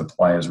starts, the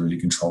players really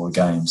control the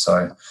game.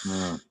 So,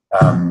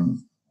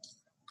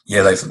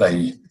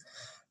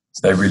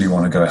 they really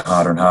want to go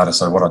harder and harder.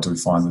 So what I do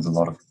find with a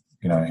lot of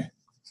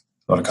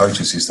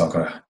coaches is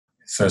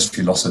first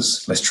few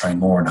losses, let's train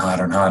more and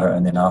harder.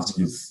 And then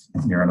after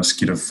you're on a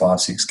skid of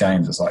 5-6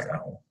 games, it's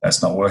oh,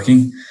 that's not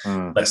working.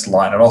 Let's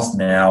lighten it off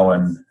now.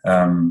 And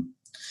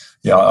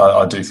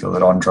I do feel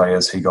that Andre,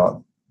 as he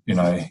got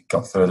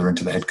further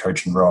into the head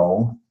coaching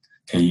role,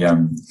 he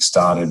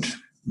started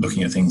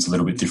looking at things a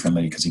little bit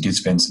differently, because he did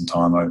spend some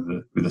time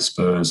with the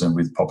Spurs and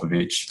with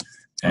Popovich,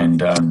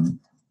 and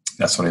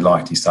that's what he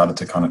liked. He started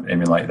to kind of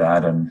emulate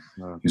that, and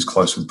he was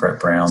close with Brett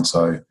Brown.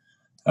 So,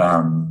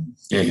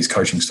 his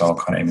coaching style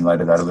kind of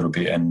emulated that a little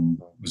bit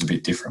and was a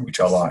bit different, which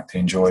I liked. He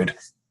enjoyed.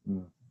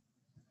 Yeah,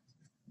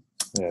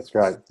 it's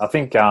great. I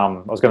think I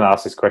was going to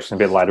ask this question a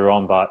bit later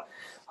on, but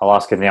I'll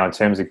ask it now in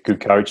terms of good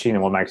coaching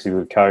and what makes a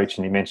good coach.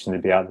 And you mentioned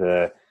about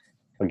the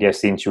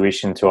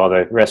intuition to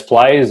either rest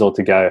players or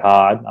to go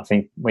hard. I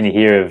think when you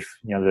hear of,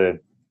 the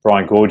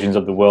Brian Gorgians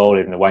of the world,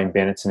 even the Wayne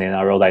Bennett's in the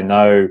NRL, they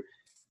know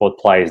what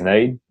players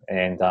need.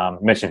 And you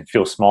mentioned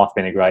Phil Smyth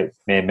being a great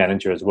man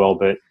manager as well.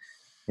 But,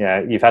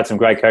 you've had some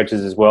great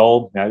coaches as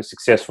well,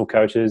 successful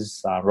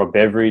coaches, Rob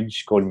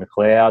Beveridge, Gordy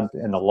McLeod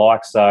and the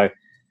like. So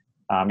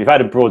you've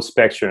had a broad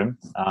spectrum.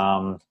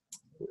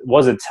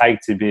 What does it take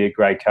to be a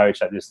great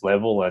coach at this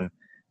level? And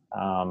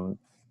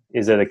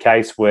is it a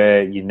case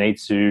where you need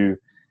to,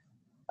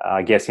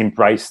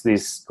 embrace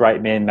this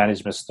great man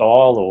management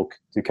style, or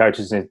do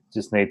coaches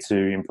just need to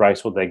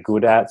embrace what they're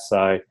good at?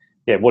 So,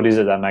 what is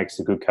it that makes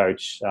a good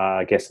coach,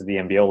 at the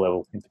NBL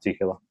level in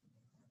particular?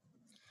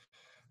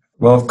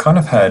 Well, I've kind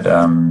of had,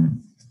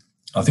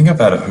 I think I've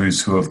had a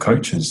who's who of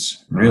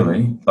coaches,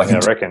 really. I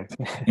reckon.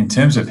 In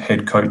terms of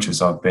head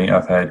coaches, I've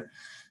had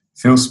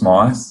Phil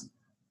Smyth,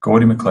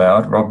 Gordy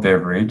McLeod, Rob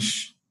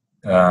Beveridge,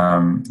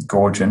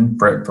 Gorgian,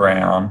 Brett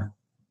Brown,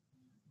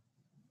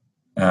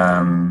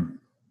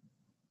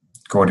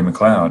 Gordy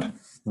McLeod.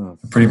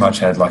 Pretty much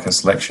had a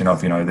selection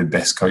of, the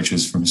best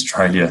coaches from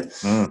Australia.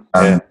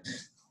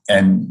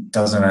 And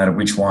doesn't matter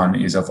which one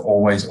is, I've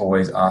always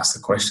asked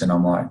the question,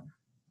 I'm like,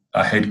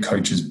 are head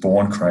coaches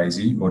born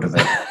crazy or do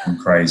they become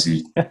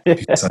crazy?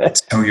 Because I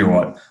tell you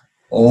what,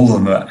 all of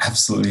them are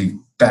absolutely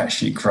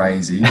batshit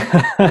crazy. And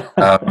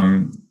I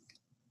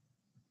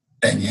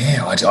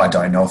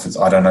don't know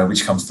I don't know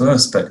which comes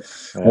first, but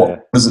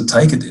what does it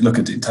take?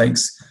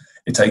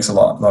 It takes a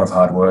lot of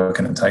hard work,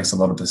 and it takes a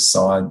lot of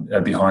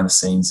behind the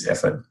scenes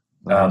effort.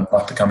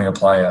 Like becoming a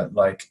player,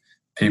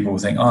 people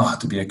think,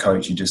 to be a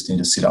coach, you just need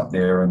to sit up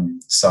there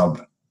and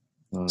sub.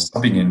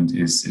 Subbing in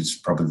is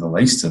probably the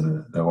least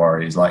of the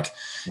worries. Like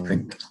I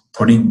think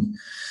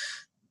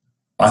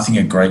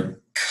a great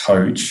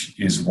coach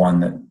is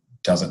one that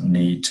doesn't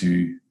need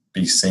to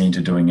be seen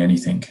to doing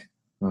anything.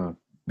 I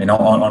mean,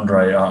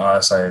 Andre, I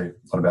say a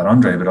lot about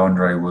Andre, but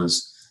Andre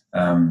was,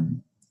 I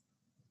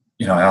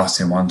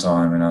asked him one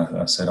time and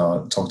I said,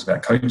 I talked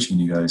about coaching.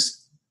 He goes,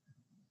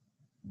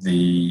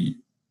 the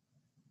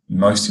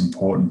most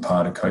important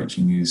part of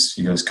coaching is,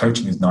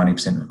 coaching is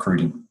 90%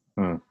 recruiting.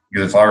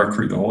 Because if I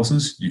recruit the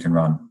horses, you can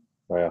run.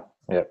 Wow.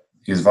 Yeah.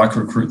 Because if I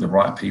could recruit the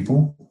right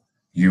people,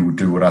 you would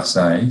do what I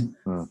say.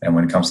 And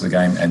when it comes to the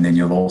game, and then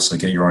you'll also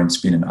get your own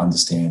spin and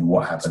understand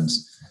what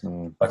happens.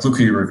 Like look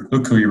who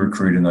you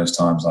recruit in those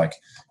times, like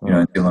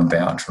Dylan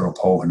Boucher or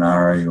Paul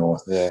Hanari or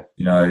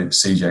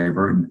CJ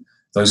Bruton.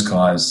 Those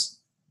guys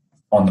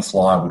on the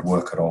fly would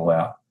work it all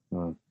out.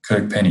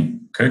 Kirk Penny,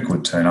 Kirk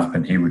would turn up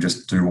and he would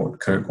just do what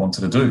Kirk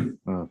wanted to do.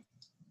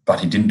 But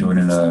he didn't do it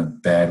in a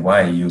bad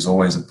way. He was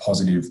always a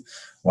positive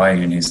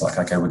way, and he's like,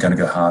 okay, we're going to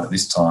go hard at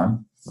this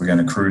time. We're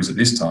going to cruise at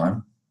this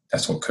time.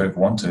 That's what Kirk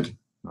wanted.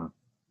 And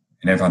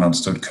everyone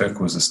understood Kirk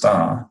was a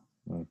star,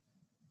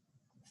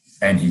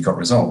 and he got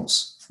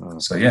results.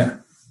 So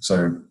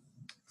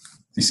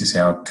this is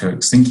how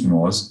Kirk's thinking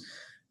was.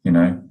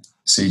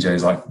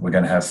 CJ's like, we're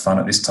going to have fun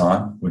at this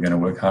time. We're going to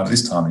work hard at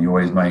this time.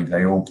 And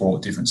they all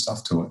brought different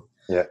stuff to it.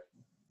 Yeah.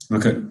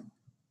 Look at,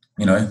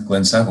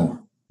 Glenn Saville.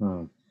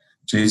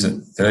 Geez,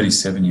 at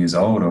 37 years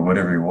old or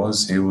whatever he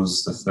was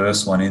the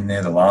first one in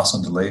there, the last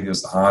one to leave. He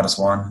was the hardest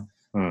one.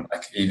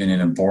 Like even in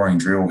a boring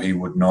drill, he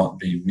would not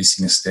be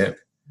missing a step.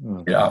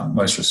 He had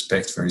utmost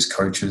respect for his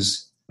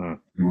coaches.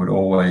 He would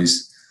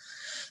always.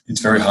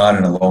 It's very hard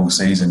in a long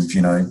season,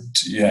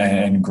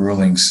 and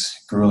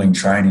grueling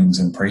trainings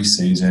and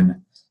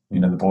pre-season.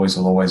 The boys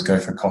will always go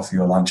for coffee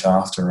or lunch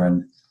after,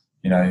 and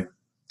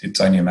it's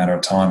only a matter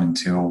of time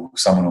until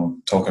someone will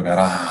talk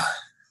about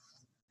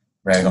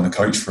rag on the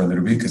coach for a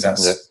little bit, because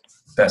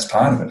that's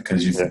part of it,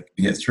 because you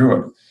get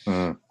through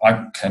it.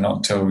 I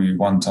cannot tell you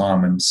one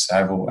time and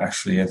Saville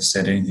actually ever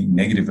said anything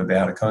negative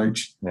about a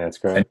coach. Yeah, that's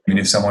great. And even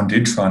if someone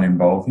did try and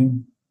involve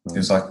him, he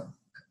was like,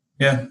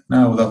 they've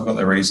got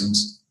their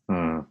reasons.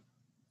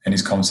 And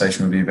his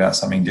conversation would be about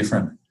something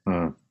different.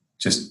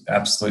 Just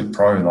absolute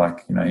pro.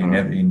 Like,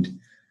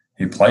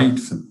 he played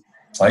for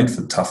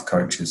tough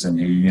coaches,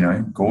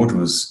 and Gorge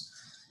was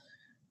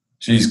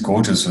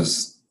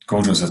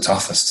the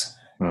toughest.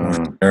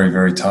 Very,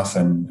 very tough,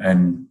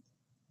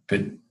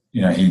 but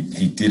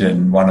he did it.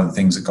 And one of the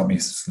things that got me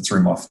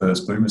through my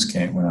first Boomers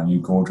camp, when I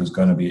knew Gorge was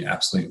going to be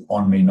absolutely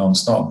on me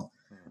non-stop,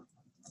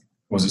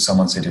 was that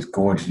someone said, if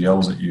Gorge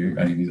yells at you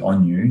and if he's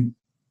on you,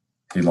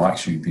 he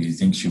likes you because he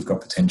thinks you've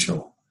got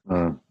potential.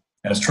 And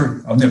it's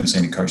true. I've never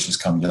seen a coach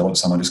just come yell at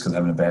someone just because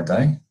they're having a bad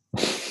day.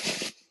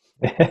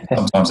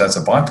 Sometimes that's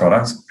a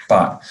byproduct,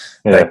 but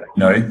they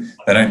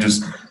don't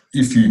just,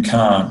 if you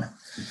can't.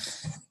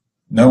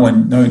 No, I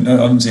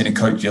haven't seen a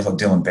coach yell at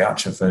Dylan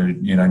Boucher for,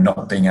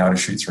 not being able to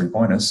shoot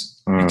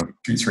 3-pointers.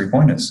 Shoot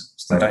 3-pointers.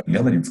 So they don't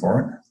yell at him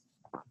for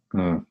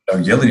it.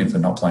 They'll yell at him for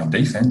not playing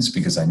defense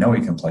because they know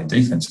he can play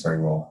defense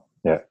very well.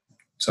 Yeah.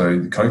 So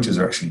the coaches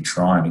are actually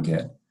trying to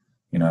get,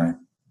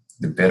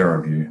 the better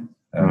of you,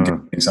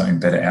 getting something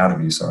better out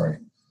of you, sorry.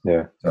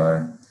 Yeah.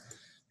 So,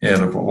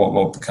 look,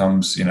 what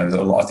becomes, I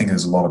think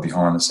there's a lot of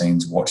behind the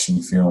scenes,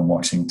 watching film,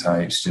 watching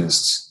tapes,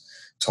 just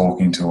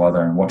talking to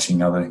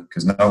watching other,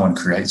 because no one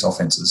creates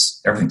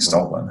offenses. Everything's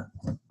stolen.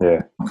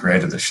 Yeah.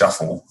 Created the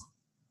shuffle,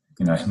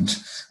 and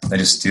they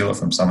just steal it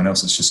from someone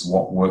else. It's just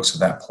what works for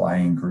that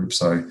playing group.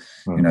 So,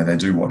 they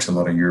do watch a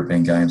lot of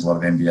European games, a lot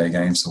of NBA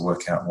games to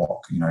work out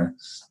what,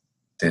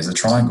 there's a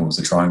triangle. Is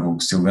the triangle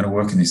still going to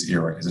work in this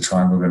era? Is the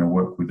triangle going to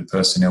work with the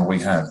personnel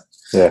we have?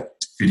 Yeah.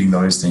 Fitting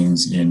those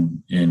things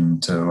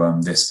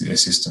into their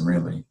system,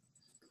 really.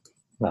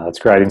 No, that's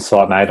great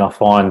insight, mate. I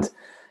find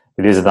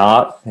it is an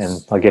art,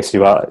 and I guess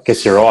you're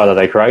right. Are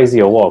they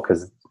crazy or what?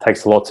 Because it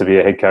takes a lot to be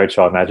a head coach,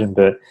 I imagine.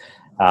 But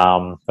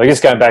I guess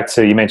going back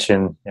to, you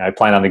mentioned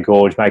playing under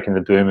Gorge, making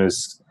the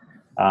Boomers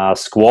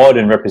squad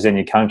and representing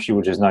your country,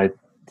 which is no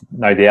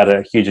doubt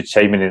a huge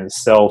achievement in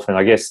itself. And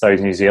I guess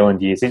those New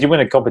Zealand years. Did you win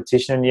a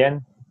competition in the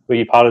end? Were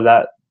you part of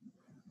that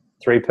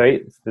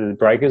three-peat for the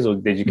Breakers, or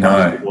did you? No.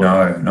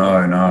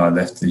 I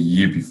left the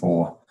year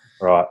before.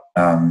 Right.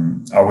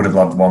 I would have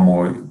loved one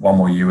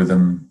more year with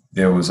them.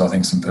 There was, I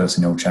think, some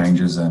personnel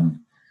changes, and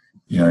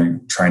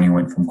training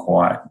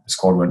the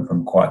squad went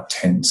from quite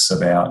tense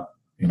about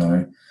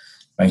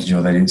making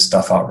sure they didn't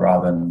stuff up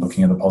rather than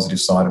looking at the positive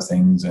side of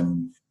things.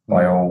 And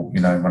they all,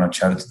 when I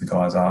chatted to the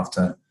guys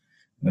after,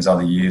 there's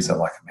other years that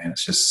man,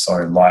 it's just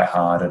so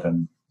lighthearted,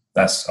 and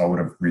I would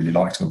have really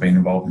liked to have been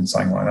involved in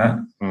something like that.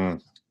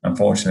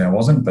 Unfortunately, I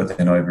wasn't. But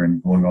then over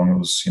in Wollongong, it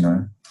was,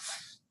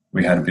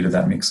 we had a bit of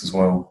that mix as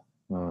well.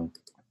 For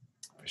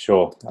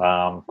sure.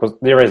 Because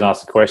the reason I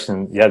asked the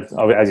question,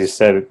 as you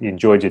said, you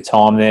enjoyed your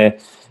time there.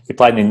 You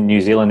played in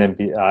New Zealand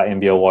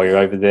NBL while you were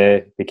over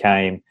there.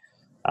 Became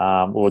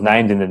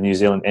named in the New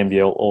Zealand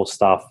NBL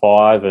All-Star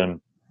 5, and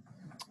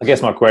I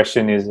guess my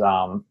question is,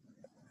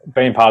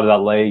 being part of that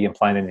league and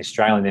playing in the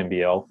Australian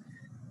NBL,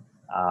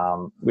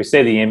 we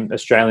see the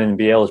Australian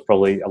NBL is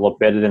probably a lot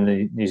better than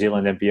the New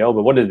Zealand NBL,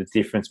 but what are the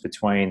difference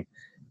between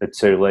the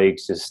two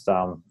leagues, just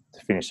to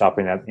finish up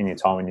in your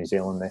time in New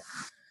Zealand there?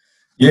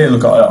 Yeah,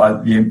 look,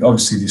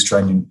 obviously the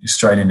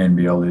Australian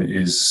NBL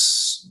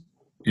is,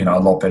 a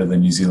lot better than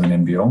New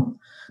Zealand NBL.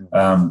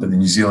 But the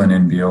New Zealand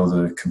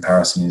NBL, the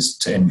comparison is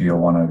to NBL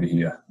 1 over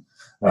here.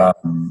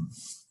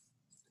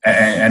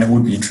 And it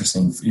would be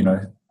interesting,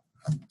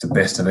 the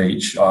best of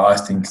each. I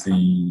think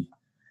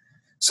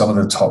some of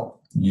the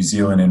top New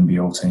Zealand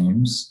NBL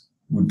teams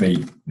would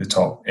beat the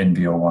top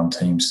NBL 1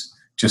 teams,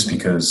 just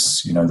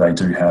because,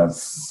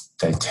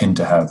 they tend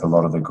to have a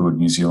lot of the good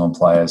New Zealand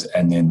players,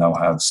 and then they'll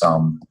have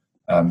some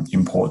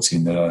imports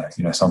in that are,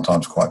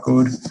 sometimes quite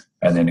good,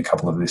 and then a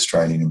couple of the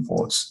Australian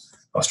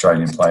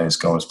players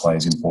go as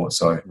players import.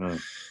 So,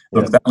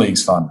 look, that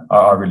league's fun.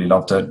 I really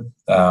loved it.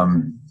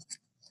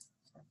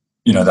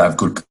 They have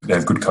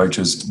good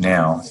coaches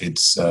now.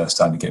 It's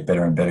starting to get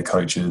better and better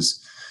coaches.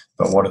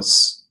 But what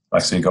it's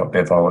like, so you got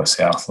Bevo at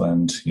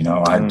Southland.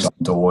 I had John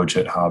Dorge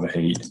at Harbour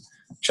Heat.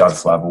 Judd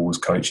Flavel was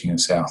coaching at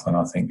Southland,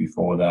 I think,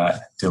 before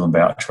that. Dylan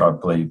Boucher, I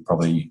believe,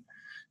 probably,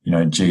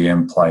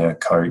 GM, player,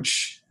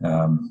 coach,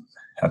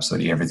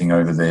 absolutely everything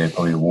over there.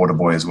 Probably a water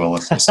boy as well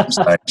at some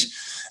stage.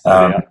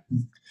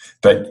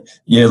 But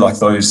yeah,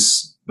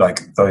 those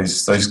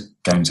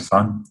games are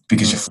fun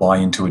because you fly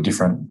into a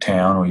different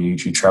town, or you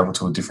travel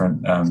to a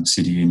different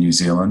city in New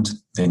Zealand.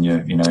 Then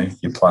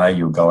you play,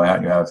 you'll go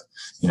out, you have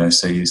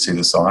see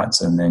the sights,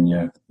 and then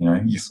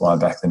you fly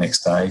back the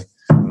next day.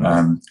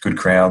 Good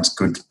crowds,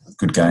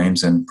 good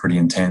games, and pretty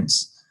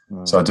intense.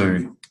 So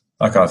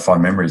I have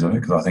fond memories of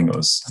it because I think it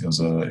was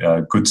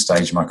a good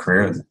stage of my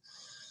career.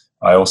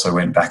 I also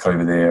went back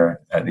over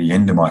there at the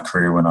end of my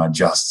career when I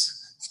just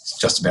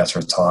about to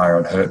retire.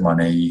 I'd hurt my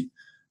knee.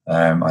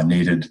 I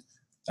needed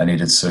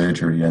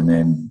surgery, and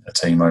then a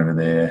team over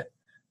there,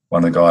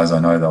 one of the guys I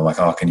know, they're like,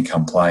 "Oh, can you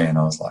come play?" And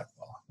I was like,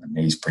 "My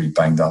knee's pretty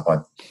banged up.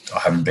 I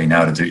haven't been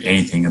able to do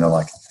anything." And they're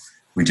like,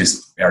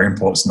 "Our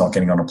import's not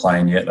getting on a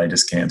plane yet. They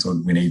just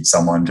cancelled. We need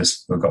someone.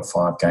 We've got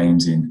 5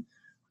 games in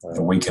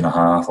a week and a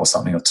half or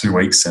something, or 2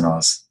 weeks." And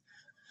I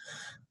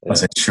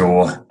said,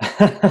 "Sure."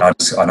 I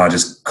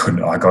just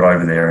couldn't. I got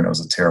over there, and it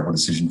was a terrible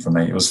decision for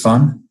me. It was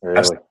fun. Really?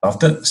 Absolutely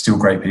loved it. Still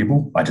great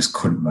people. I just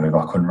couldn't move.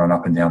 I couldn't run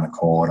up and down the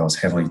court. I was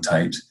heavily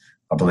taped.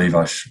 I believe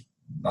I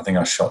think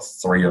I shot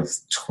 3 of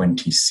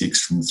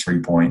 26 from the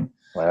 3-point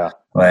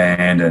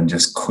land, and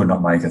just could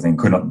not make a thing.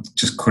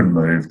 Couldn't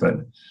move. But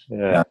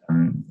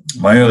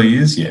my early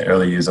years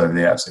over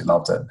there, absolutely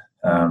loved it.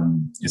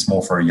 It's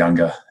more for a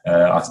younger.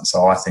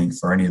 So I think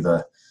for any of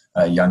the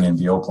young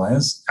NBL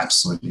players,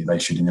 absolutely they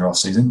should, in their off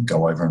season,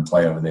 go over and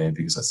play over there,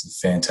 because it's a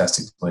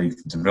fantastic league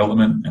for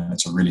development, and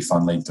it's a really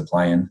fun league to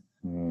play in.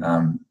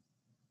 In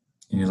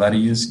your latter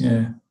years,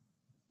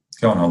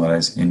 go on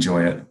holidays,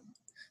 enjoy it,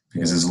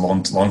 because there's a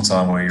long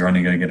time where you're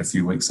only going to get a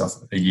few weeks off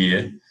a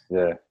year.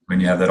 When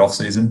you have that off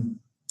season,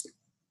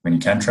 when you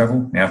can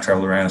travel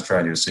around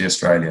Australia, see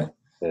Australia.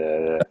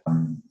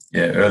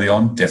 Early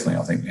on, definitely,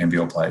 I think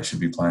NBL players should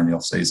be playing the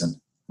off season.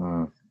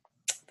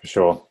 For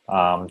sure.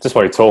 Just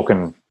while you're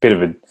talking, bit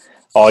of an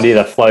idea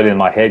that floated in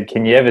my head.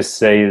 Can you ever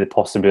see the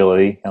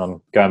possibility,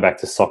 going back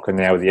to soccer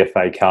now with the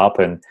FA Cup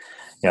and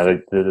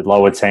the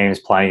lower teams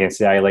playing against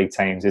the A-League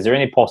teams, is there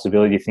any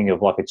possibility, you think,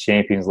 of like a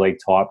Champions League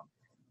type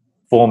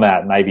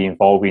format, maybe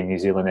involving New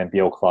Zealand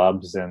NBL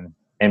clubs and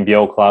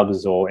NBL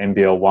clubs or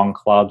NBL 1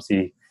 clubs? Do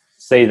you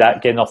see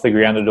that getting off the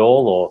ground at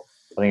all? Or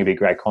I think it'd be a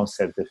great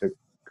concept if it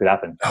could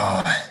happen.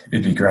 Oh,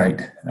 it'd be great.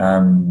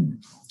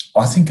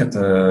 I think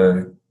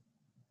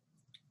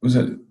was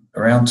it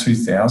around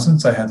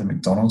 2000s, they had the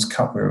McDonald's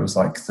Cup, where it was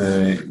like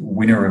the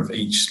winner of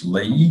each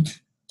league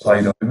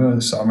played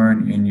over somewhere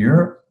in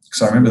Europe.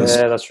 Because I remember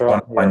that's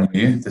right. One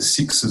year, the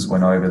Sixers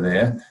went over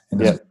there, and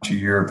there's a bunch of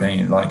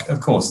European, of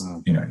course,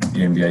 the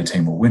NBA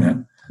team will win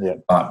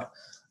it. But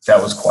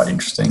that was quite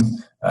interesting.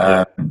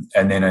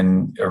 And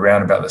then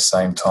around about the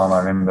same time, I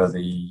remember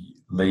the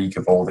league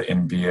of all the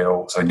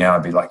NBL, so now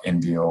it'd be like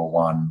NBL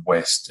 1,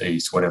 West,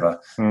 East, whatever,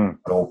 would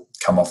all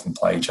come off and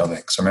play each other.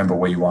 Because I remember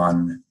we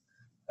won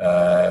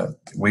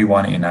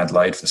in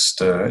Adelaide for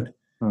Sturt,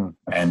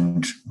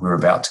 and we were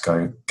about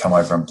to come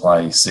over and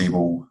play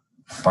Seabull,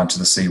 a bunch of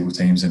the Seabull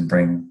teams, and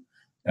bring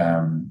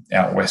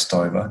out West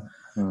over.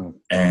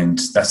 And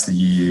that's the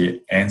year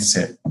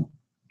Ansett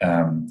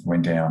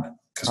went down,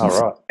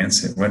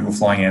 because we're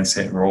flying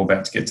Ansett. We're all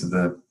about to get to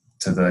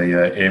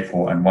the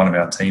airport, and one of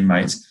our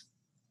teammates,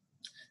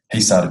 he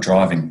started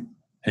driving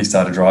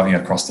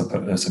across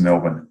to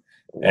Melbourne,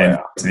 and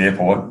to the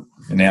airport,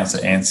 announced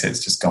that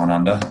Ansett's just gone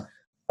under.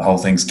 The whole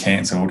thing's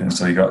cancelled, and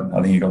so I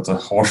think he got to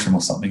Horsham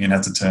or something and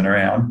had to turn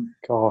around.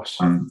 Gosh.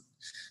 And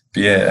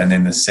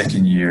then the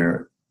second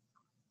year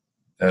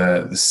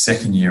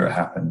it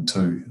happened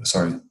too.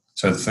 So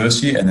the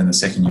first year, and then the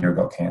second year it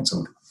got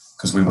cancelled,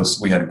 because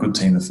we had a good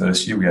team the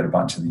first year. We had a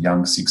bunch of the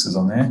young Sixers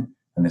on there,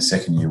 and the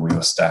second year we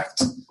were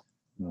stacked.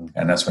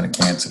 And that's when it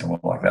cancelled. And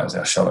we're like, that was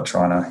our shot at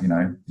trying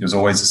to, it was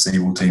always the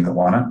Seawolf team that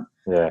won it.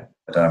 Yeah.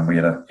 But we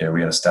had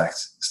a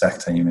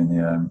stacked team in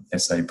the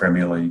SA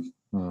Premier League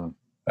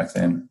back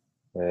then.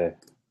 Yeah.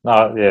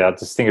 No, yeah, I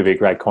just think it'd be a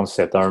great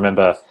concept. I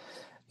remember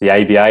the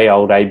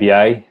old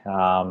ABA,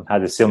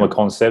 had a similar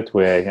concept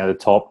where, the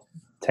top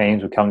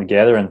teams would come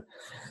together, and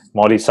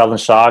Mighty Southern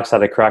Sharks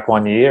had a crack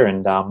one year,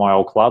 and my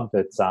old club,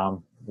 but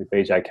with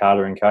BJ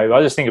Carter and co.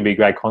 I just think it'd be a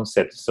great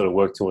concept to sort of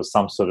work towards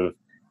some sort of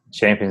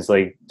Champions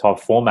League type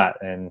format.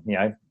 And,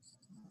 I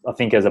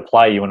think as a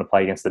player, you want to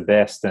play against the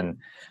best. And,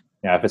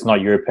 if it's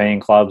not European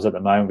clubs at the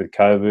moment with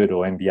COVID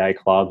or NBA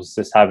clubs,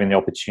 just having the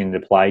opportunity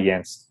to play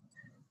against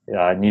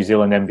New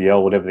Zealand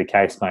NBL, whatever the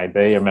case may be.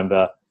 I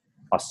remember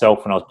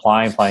myself when I was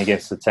playing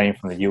against a team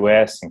from the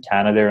US and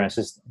Canada, and it's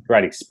just a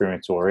great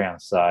experience all around.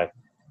 So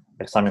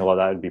something like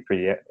that would be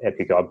pretty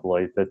epic, I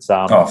believe. But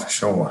for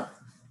sure.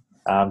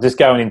 Just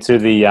going into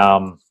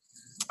the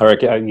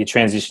you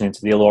transition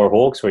into the Illawarra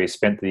Hawks, where you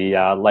spent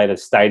the later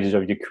stages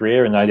of your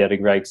career, and no doubt a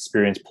great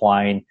experience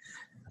playing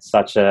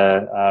such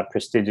a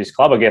prestigious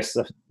club. I guess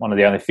one of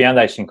the only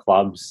foundation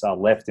clubs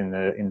left in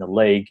the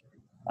league.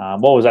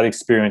 What was that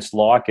experience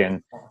like,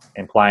 and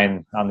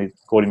playing under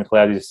Gordy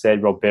McLeod, as you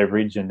said, Rob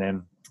Beveridge, and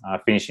then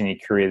finishing your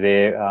career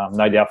there?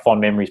 No doubt fond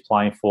memories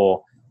playing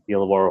for the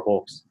Illawarra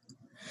Hawks.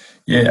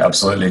 Yeah,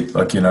 absolutely.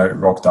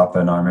 Rocked up,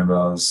 and I remember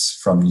I was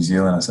from New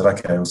Zealand. I said,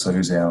 okay, well, so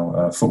who's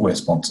our footwear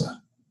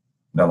sponsor?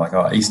 They're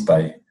like, East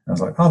Bay. I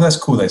was like, that's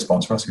cool, they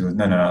sponsor us. He goes,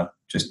 no,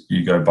 just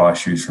you go buy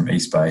shoes from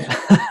East Bay.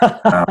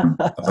 I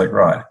was like,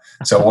 right.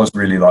 So it was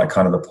really like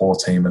kind of the poor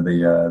team of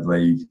the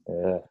league.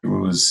 Yeah. It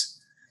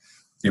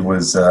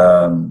was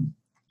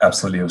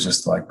absolutely, it was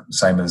just like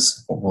same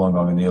as what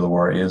Wollongong and the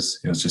Illawarra is.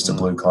 It was just a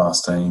blue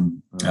class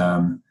team.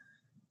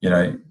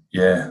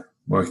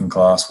 Working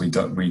class. We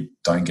don't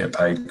get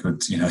paid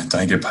good,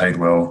 don't get paid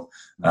well.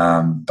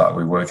 But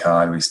we work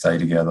hard, we stay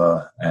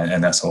together,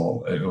 and that's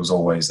all. It was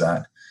always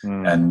that.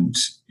 And,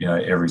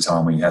 every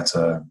time we had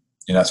to,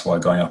 that's why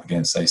going up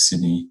against, say,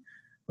 Sydney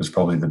was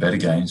probably the better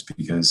games,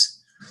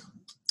 because,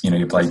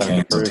 you play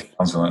Cairns or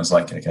Townsville, and it's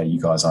like, okay, you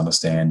guys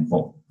understand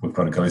what we've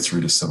got to go through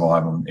to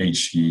survive. And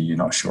each year, you're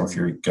not sure if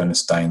you're going to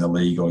stay in the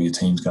league or your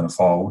team's going to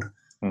fold.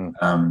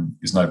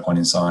 There's no point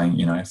in saying,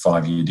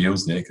 5-year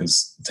deals there,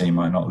 because the team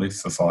might not live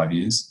for 5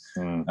 years.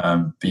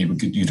 But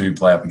you do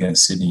play up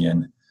against Sydney,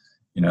 and,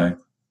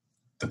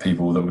 the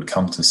people that would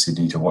come to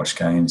Sydney to watch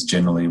games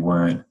generally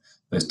weren't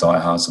those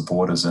diehard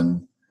supporters,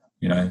 and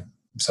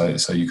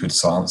so you could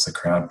silence the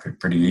crowd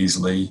pretty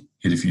easily,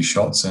 hit a few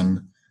shots,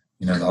 and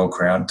the whole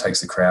crowd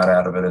takes the crowd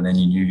out of it, and then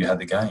you knew you had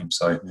the game.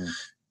 So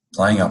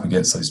playing up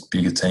against those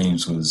bigger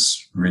teams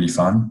was really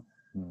fun.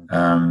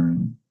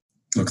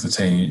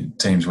 The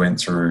teams went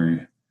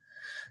through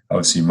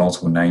obviously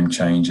multiple name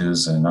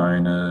changes and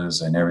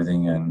owners and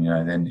everything, and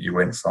then it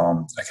went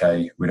from,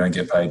 okay, we don't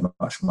get paid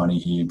much money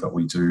here, but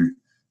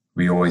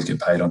we always get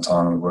paid on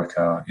time, and we work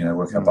our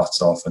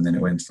butts off. And then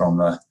it went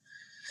from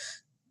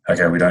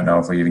okay, we don't know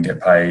if we even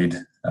get paid.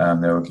 There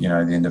were, at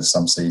the end of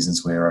some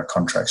seasons where our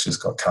contracts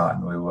just got cut,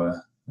 and we were,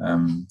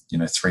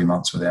 3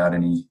 months without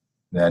any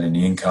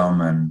income,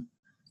 and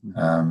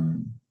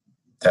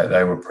that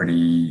they were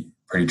pretty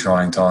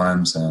trying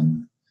times.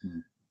 And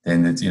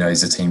then,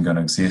 is the team going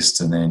to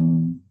exist? And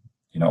then,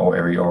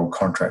 all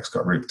contracts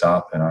got ripped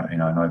up, and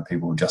I know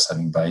people were just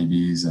having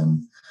babies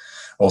and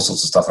all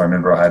sorts of stuff. I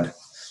remember I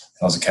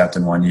was a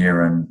captain one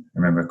year, and I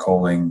remember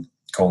calling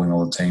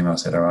all the team. I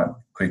said, all right,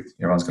 quick,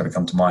 everyone's got to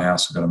come to my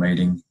house. We've got a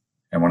meeting.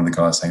 And one of the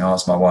guys saying,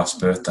 it's my wife's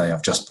birthday.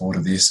 I've just bought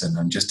her this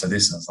and just to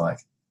this. And I was like,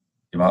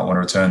 you might want to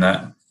return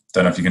that.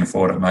 Don't know if you can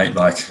afford it, mate.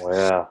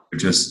 Wow.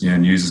 Just,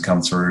 news has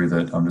come through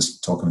that I'm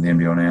just talking with the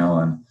NBL now,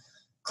 and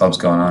club's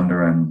gone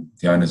under, and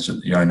the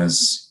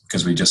owners,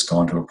 because we just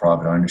gone to a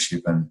private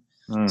ownership, and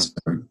so,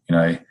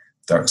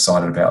 they're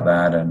excited about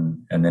that.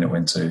 And then it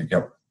went to,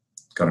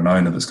 got an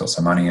owner that's got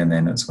some money, and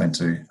then it's went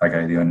to,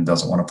 okay, the owner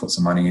doesn't want to put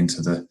some money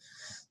into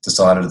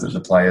decided that the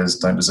players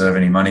don't deserve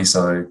any money.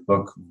 So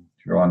look,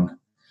 you're on,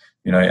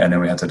 and then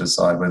we had to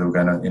decide whether we're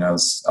going to,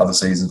 there's other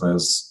seasons where it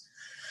was,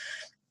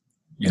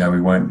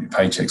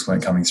 paychecks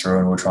weren't coming through,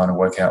 and we're trying to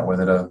work out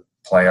whether to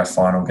play our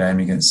final game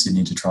against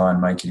Sydney to try and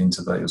make it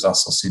it was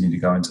us or Sydney to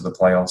go into the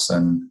playoffs,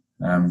 and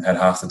had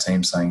half the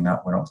team saying,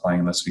 no, we're not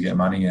playing unless we get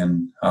money,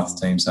 and half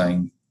the team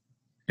saying,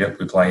 yep,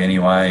 we play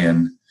anyway,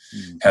 and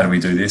how do we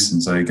do this?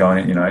 And so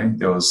going,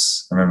 there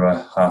was, I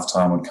remember half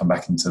time would come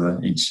back into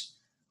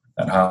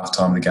at half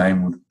time of the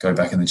game would go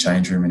back in the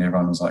change room, and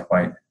everyone was like,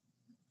 wait,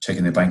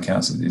 checking their bank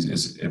accounts. Are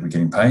we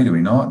getting paid? Are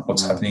we not?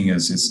 What's happening?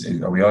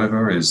 Are we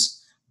over?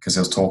 Because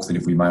there was talk that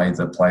if we made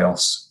the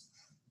playoffs,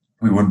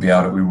 we wouldn't be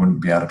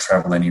able to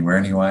travel anywhere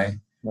anyway.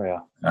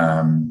 Yeah.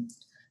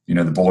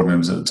 The board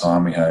members at the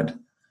time, we had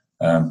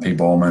Pete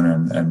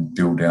Ballman and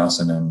Bill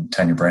Dowson and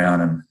Tanya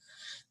Brown,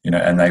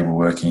 and they were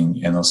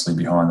working endlessly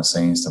behind the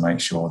scenes to make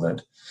sure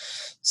that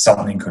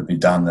something could be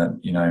done,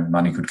 that,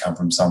 money could come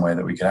from somewhere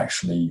that we could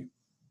actually,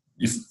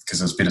 because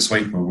it was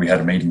bittersweet. We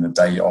had a meeting the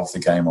day of the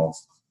game of,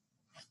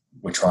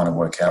 we're trying to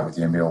work out with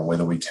the NBL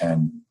whether we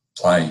can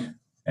play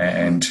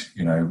And,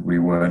 we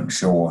weren't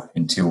sure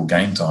until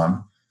game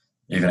time.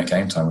 Even at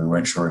game time, we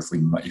weren't sure if we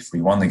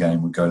won the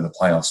game, we'd go to the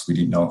playoffs. We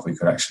didn't know if we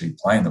could actually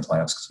play in the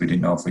playoffs because we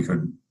didn't know if we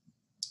could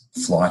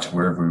fly to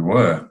wherever we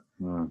were.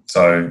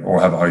 So, or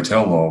have a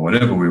hotel or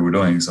whatever we were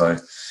doing. So,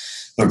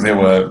 look, there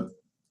were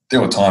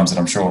times that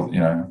I'm sure,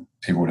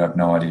 people would have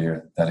no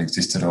idea that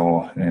existed,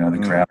 or, the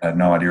crowd had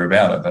no idea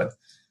about it. But,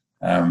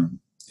 I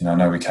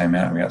know we came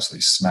out and we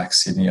absolutely smacked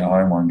Sydney at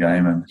home one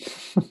game, and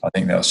I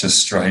think that was just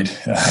straight.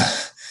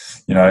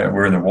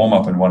 We're in the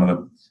warm-up, and one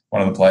of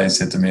the players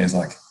said to me, "Is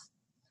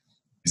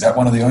that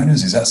one of the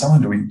owners? Is that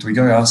someone? Do we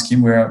go ask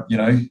him where, are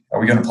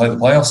we going to play the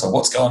playoffs or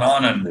what's going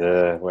on?" And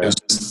it was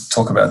just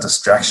talk about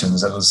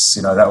distractions. That was,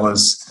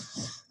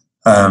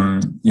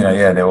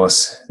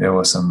 there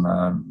was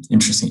some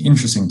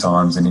interesting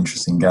times and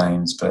interesting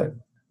games. But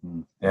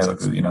look,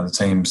 the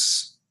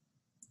teams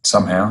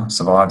somehow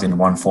survived in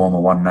one form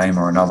or one name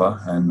or another,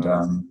 and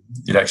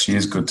it actually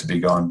is good to be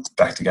going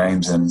back to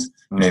games and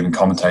even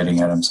commentating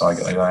at them. So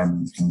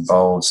I'm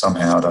involved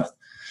somehow to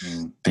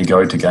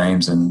go to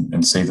games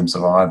and see them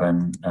survive,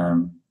 and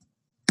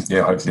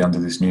hopefully under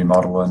this new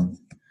model and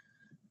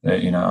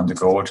under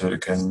Gorge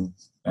it can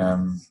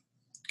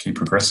keep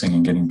progressing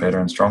and getting better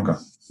and stronger.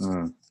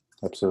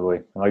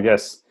 Absolutely. And I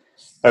guess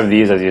over the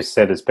years, as you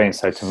said, it's been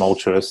so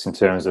tumultuous in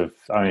terms of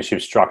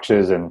ownership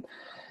structures, and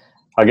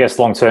I guess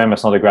long term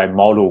it's not a great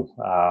model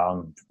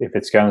if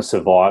it's going to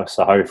survive.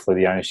 So hopefully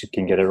the ownership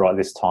can get it right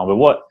this time. But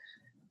what,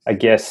 I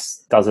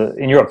guess,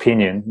 in your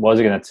opinion, what is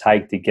it going to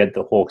take to get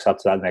the Hawks up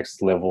to that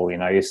next level?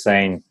 You're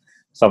seeing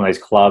some of these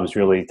clubs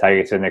really take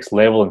it to the next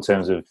level in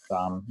terms of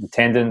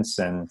attendance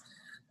and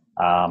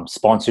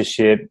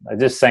sponsorship. It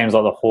just seems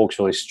like the Hawks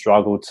really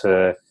struggle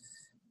to,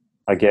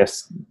 I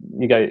guess,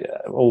 we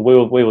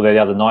were there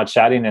the other night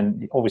chatting,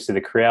 and obviously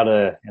the crowd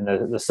and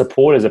the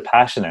supporters are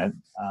passionate.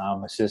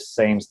 It just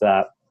seems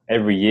that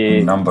every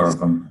year, a number of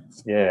them.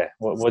 Yeah.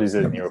 What is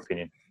it in your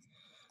opinion?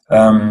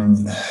 I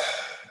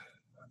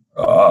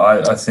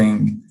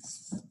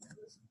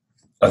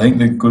think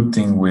the good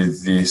thing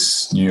with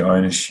this new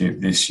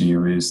ownership this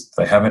year is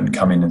they haven't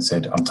come in and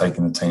said, "I'm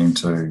taking the team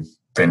to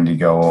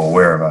Bendigo or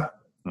wherever."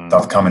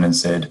 They've come in and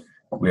said,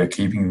 "We are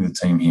keeping the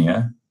team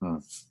here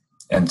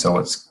until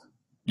it's,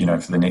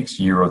 for the next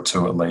year or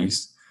two at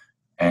least,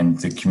 and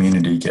the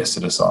community gets to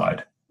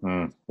decide."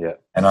 Yeah.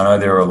 And I know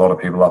there are a lot of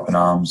people up in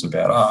arms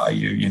about,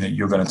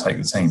 you're going to take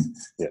the team.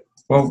 Yeah.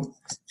 Well,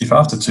 if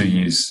after 2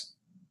 years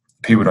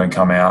people don't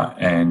come out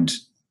and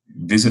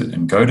visit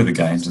and go to the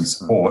games and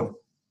support,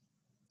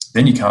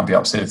 then you can't be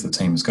upset if the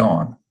team's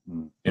gone.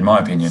 In my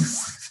opinion,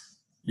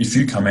 if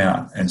you come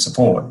out and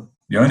support,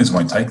 the owners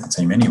won't take the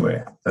team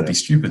anywhere. They'd be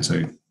stupid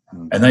to,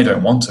 and they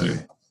don't want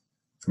to.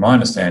 From my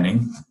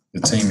understanding,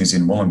 the team is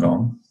in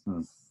Wollongong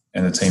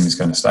and the team is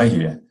going to stay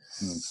here.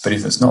 But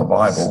if it's not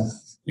viable,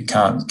 it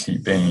can't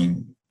keep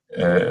being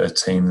a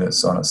team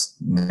that's on its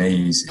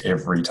knees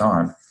every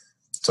time.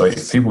 So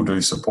if people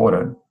do support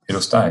it, it'll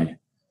stay.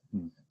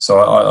 So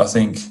I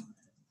think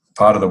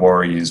part of the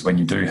worry is when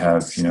you do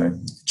have,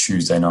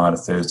 Tuesday night or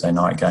Thursday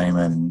night game,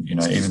 and,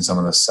 even some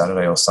of the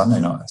Saturday or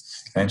Sunday night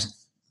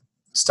games,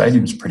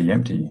 stadium's pretty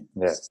empty.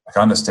 Yeah.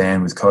 I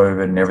understand with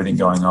COVID and everything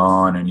going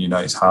on, and,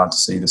 it's hard to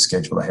see the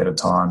schedule ahead of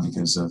time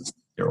because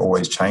there are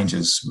always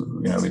changes,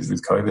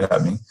 with COVID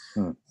happening.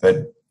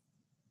 But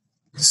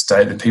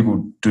the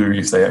people do,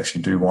 if they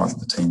actually do want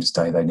the team to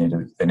stay, they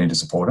need to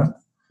support it.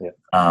 Yeah.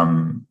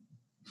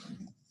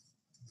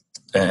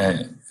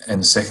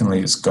 And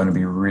secondly, it's going to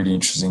be really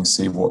interesting to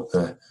see what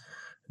the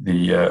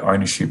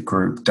ownership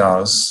group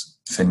does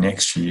for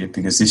next year,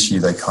 because this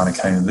year they kind of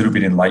came a little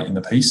bit in late in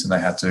the piece, and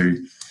they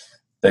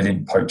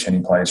didn't poach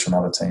any players from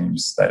other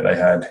teams. They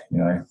had,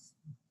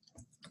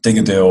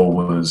 Digadell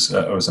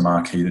was a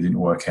marquee that didn't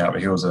work out,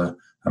 but he was a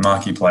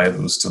marquee player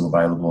that was still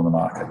available on the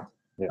market.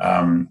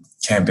 Yeah.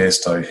 Cam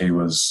Bairstow, he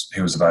was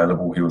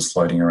available. He was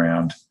floating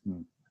around.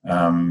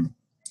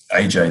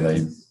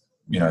 AJ,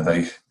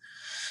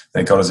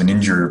 they got as an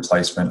injury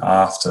replacement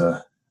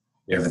after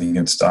everything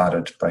had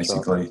started,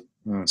 basically.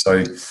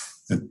 So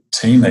the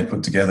team they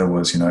put together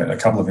was, a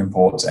couple of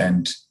imports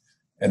and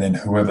then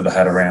whoever they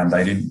had around.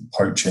 They didn't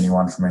poach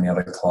anyone from any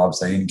other clubs.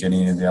 They didn't get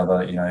any of the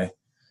other,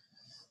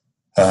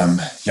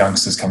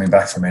 youngsters coming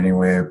back from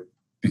anywhere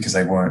because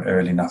they weren't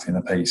early enough in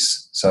the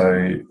piece.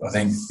 So I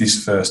think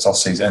this first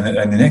off-season,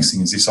 and the next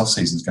thing is this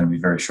off-season is going to be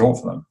very short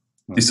for them.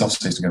 This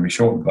off-season is going to be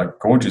short. Like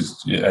Gorge at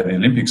the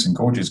Olympics, and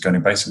Gorge is going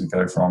to basically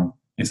go from,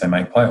 if they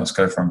make playoffs,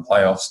 go from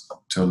playoffs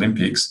to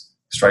Olympics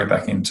straight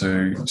back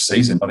into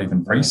season, not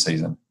even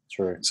pre-season.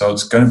 True. So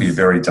it's going to be a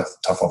very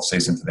tough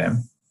off-season for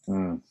them.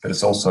 But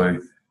it's also,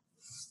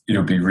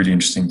 it'll be really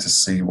interesting to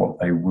see what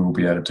they will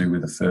be able to do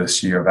with the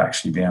first year of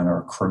actually being able to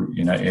recruit,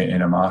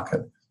 in a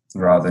market,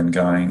 rather than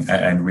going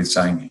and with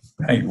saying,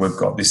 "Hey,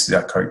 this is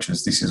our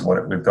coaches, this is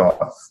what we've got,"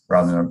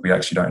 rather than we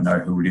actually don't know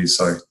who it is.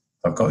 So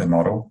they've got their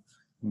model.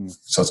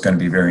 So it's going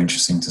to be very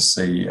interesting to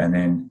see. And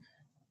then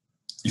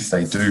if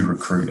they do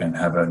recruit and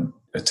have a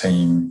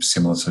team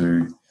similar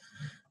to,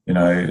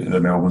 the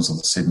Melbournes or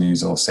the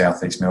Sydneys or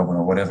Southeast Melbourne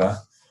or whatever,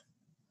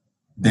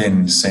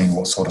 then seeing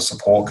what sort of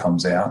support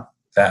comes out,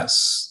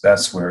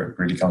 that's where it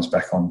really comes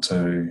back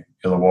onto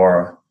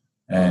Illawarra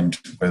and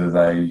whether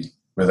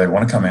they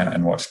want to come out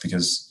and watch,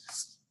 because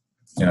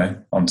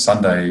on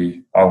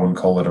Sunday I wouldn't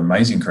call it an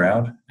amazing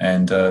crowd,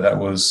 and that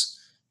was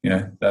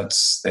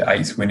that's the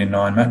 8th win in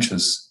 9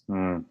 matches.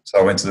 So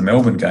I went to the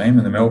Melbourne game,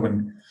 and the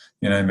Melbourne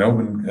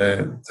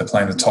they're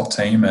playing the top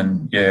team,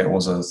 and it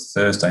was a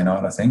Thursday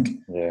night, I think.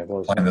 Yeah, it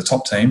was. Playing the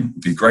top team.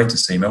 It'd be great to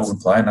see Melbourne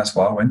play, and that's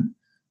why I went.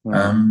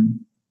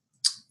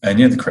 And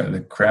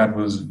the crowd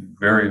was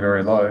very,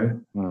 very low,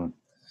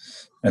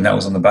 and that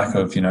was on the back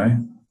of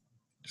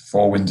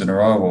 4 wins in a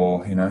row,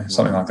 or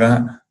something like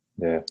that.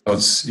 Yeah.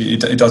 So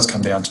it does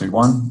come down to,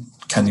 one,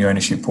 can the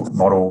ownership group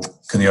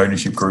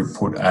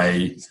put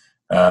a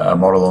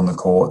model on the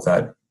court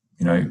that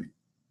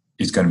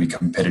is going to be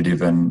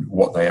competitive and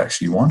what they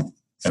actually want,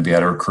 and be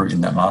able to recruit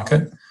in that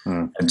market,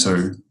 and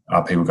 2,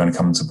 are people going to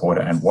come and support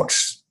it and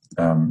watch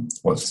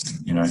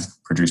what's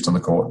produced on the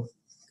court?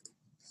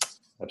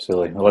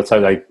 Absolutely. Well, let's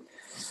hope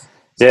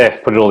they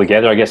put it all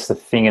together. I guess the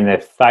thing in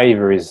their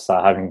favour is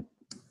having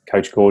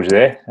Coach Gorge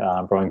there,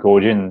 Brian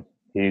Gorge, and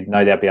he'd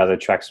no doubt be able to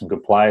attract some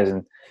good players.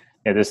 And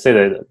to see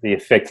the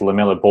effect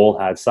LaMelo Ball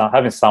had, so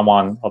having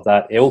someone of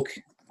that ilk,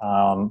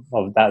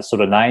 of that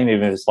sort of name,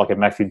 even if it's like a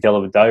Matthew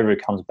Dellavedova who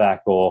comes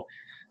back or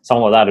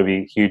someone like that, would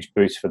be a huge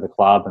boost for the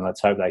club. And let's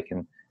hope they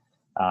can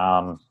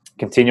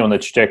continue on the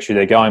trajectory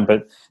they're going.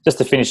 But just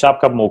to finish up,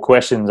 a couple more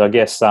questions. I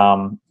guess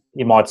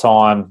in my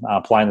time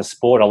playing the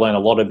sport, I learned a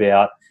lot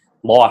about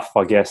life,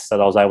 I guess, that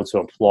I was able to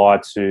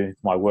apply to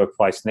my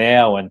workplace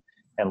now and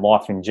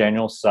life in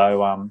general.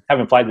 So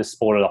having played the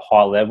sport at a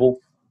high level,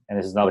 and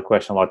this is another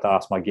question I'd like to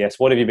ask my guests,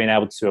 what have you been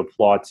able to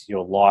apply to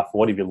your life?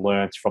 What have you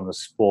learned from the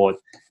sport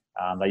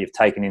that you've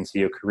taken into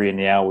your career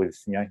now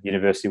with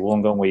University of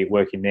Wollongong, where you're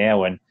working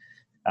now, and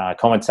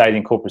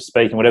commentating, corporate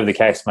speaking, whatever the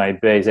case may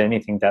be? Is there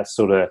anything that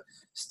sort of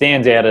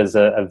stands out as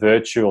a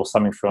virtue or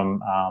something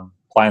from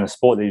playing the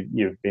sport that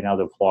you've been able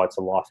to apply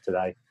to life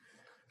today?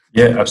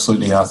 Yeah,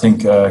 absolutely. I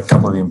think a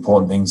couple of the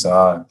important things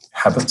are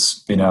habits,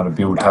 being able to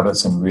build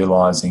habits and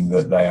realising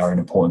that they are an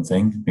important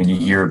thing. When you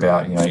hear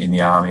about, in the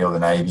Army or the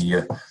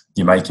Navy,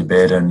 you make your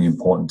bed, and the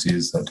importance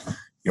is that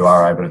you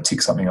are able to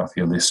tick something off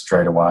your list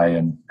straight away,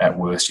 and at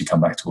worst you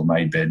come back to a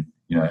made bed,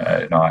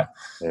 at night.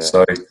 Yeah.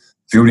 So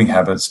building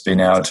habits,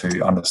 being able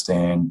to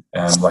understand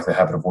like the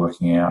habit of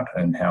working out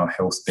and how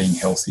being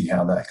healthy,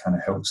 how that kind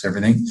of helps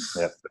everything.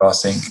 Yeah. But I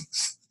think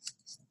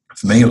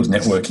for me it was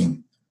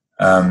networking.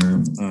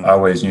 I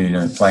always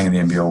knew, playing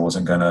in the NBL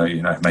wasn't going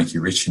to, make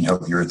you rich and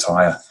help you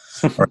retire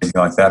or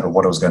anything like that. But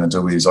what I was going to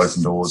do is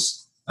open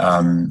doors.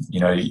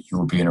 You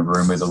would be in a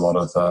room with a lot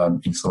of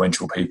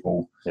influential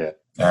people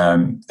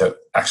that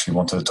actually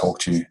wanted to talk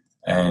to you.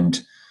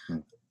 And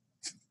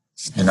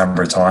a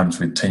number of times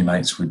with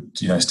teammates would,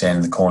 stand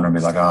in the corner and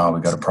be like,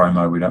 we've got a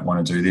promo, we don't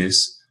want to do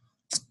this.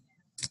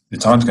 The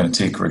time's going to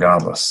tick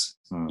regardless.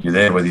 You're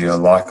there whether you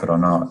like it or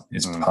not.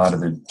 It's part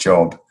of the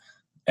job.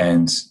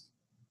 And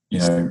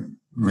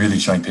really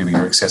showing people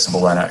you're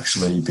accessible and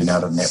actually being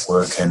able to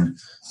network and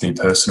be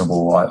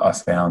personable. I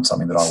found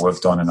something that I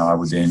worked on, and I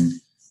would then,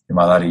 in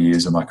my later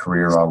years of my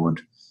career, I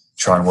would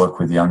try and work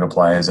with the younger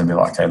players and be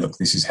like, hey, look,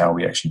 this is how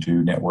we actually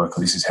do network,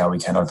 or this is how we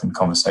can open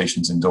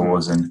conversations and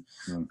doors. And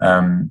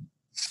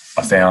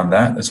I found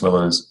that, as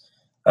well as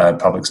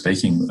public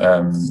speaking.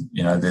 I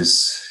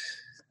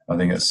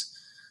think it's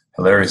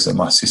hilarious that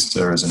my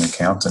sister, as an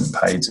accountant,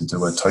 paid to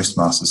do a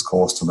Toastmasters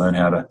course to learn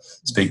how to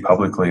speak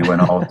publicly when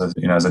I was,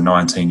 as a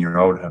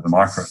 19-year-old, have a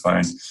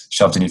microphone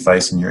shoved in your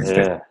face and you're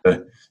expected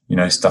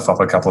to, stuff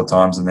up a couple of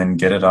times and then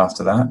get it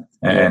after that.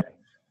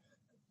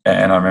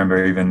 And I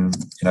remember even,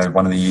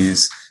 one of the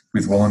years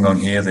with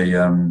Wollongong here,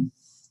 the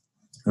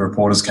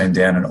reporters came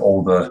down, and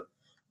all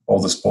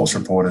the sports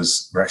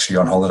reporters were actually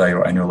on holiday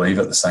or annual leave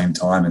at the same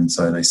time, and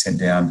so they sent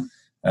down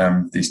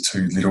these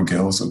 2 little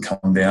girls that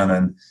would come down,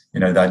 and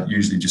they'd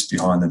usually just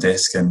behind the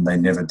desk, and they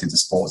never did the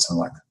sports.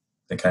 And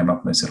they came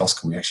up and they said,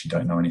 Oscar, we actually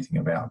don't know anything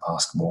about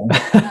basketball.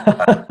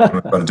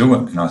 We've got to do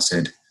it. And I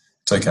said,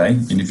 it's okay,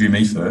 interview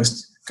me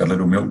first. Got a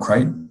little milk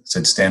crate,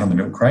 said stand on the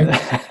milk crate.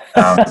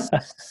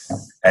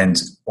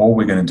 And all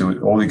you're going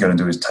to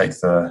do is take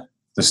the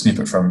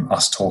snippet from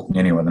us talking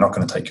anyway. They're not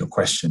going to take your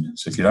question.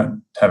 So if you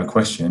don't have a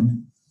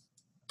question,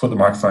 put the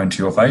microphone to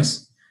your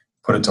face,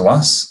 put it to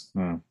us,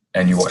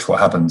 and you watch what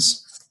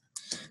happens.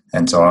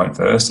 And so I went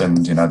first,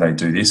 and, they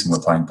do this, and we're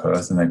playing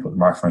Perth, and they put the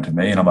microphone to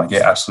me, and I'm like,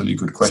 yeah, absolutely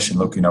good question.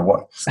 Look,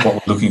 what we're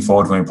looking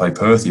forward to when we play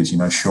Perth is,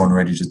 Sean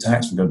Redditch's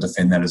attacks. We've got to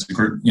defend that as a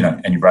group,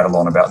 and you rattle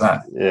on about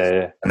that.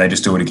 Yeah. And they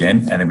just do it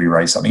again, and then we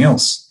raise something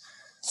else.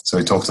 So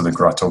I talked to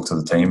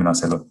the team, and I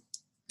said, look,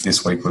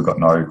 this week we've got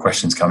no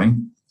questions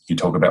coming. You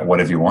talk about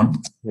whatever you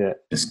want. Yeah.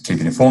 Just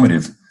keep it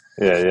informative.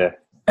 Yeah.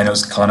 And it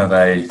was kind of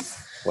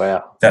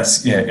wow.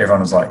 Everyone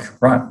was like,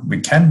 right, we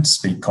can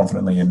speak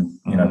confidently and,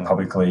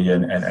 publicly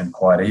and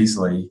quite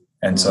easily.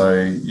 And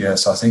so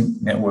I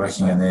think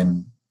networking and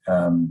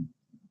then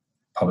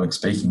public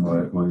speaking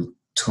were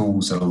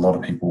tools that a lot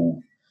of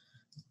people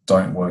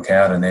don't work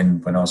out. And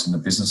then when I was in the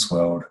business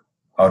world,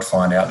 I would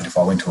find out that if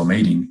I went to a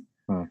meeting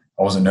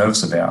I wasn't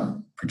nervous about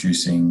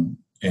producing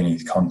any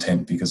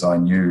content because I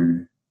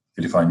knew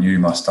that if I knew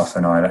my stuff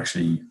and I had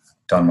actually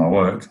done my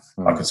work,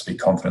 I could speak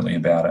confidently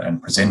about it. And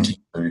presenting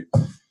to,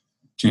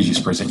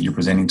 you're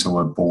presenting to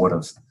a board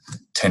of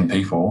 10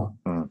 people.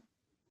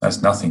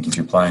 That's nothing if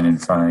you're playing in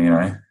front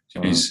of,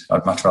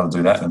 I'd much rather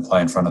do that than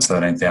play in front of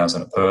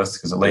 13,000 at Perth,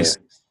 because at least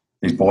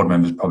these board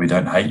members probably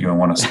don't hate you and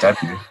want to stab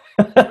you.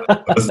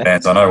 Perth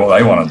fans, I know what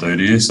they want to do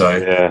to you. So,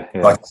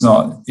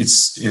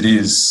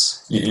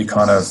 it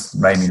kind of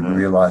made me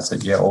realise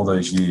that, all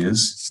those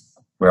years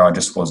where I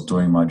just was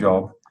doing my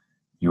job,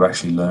 you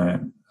actually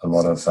learn a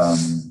lot of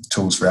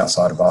tools for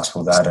outside of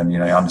basketball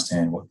and,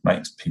 understand what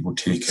makes people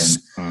tick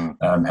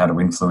and how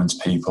to influence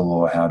people,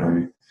 or how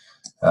to,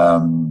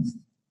 how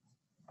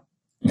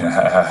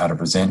to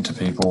present to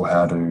people,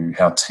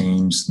 how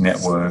teams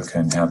network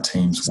and how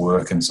teams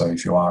work. And so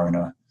if you are in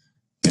a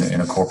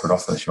corporate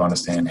office, you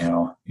understand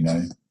how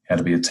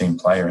to be a team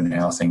player and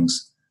how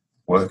things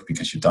work,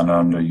 because you've done it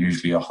under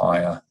usually a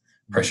higher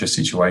pressure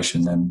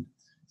situation than,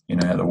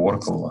 at the water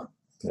cooler.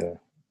 Yeah.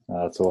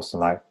 That's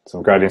awesome, mate.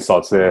 Some great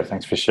insights there.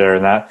 Thanks for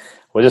sharing that.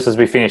 Well, just as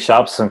we finish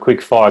up, some quick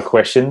fire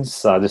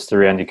questions just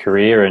around your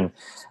career and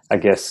I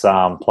guess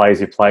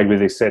players you played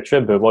with,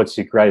 etc. But what's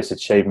your greatest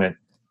achievement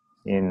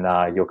in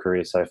your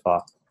career so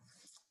far?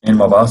 In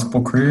my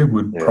basketball career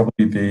would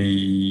probably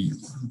be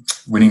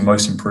winning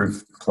most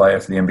improved player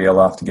for the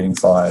NBL after getting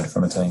fired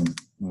from a team.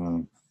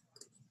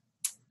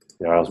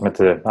 Yeah, I was meant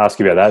to ask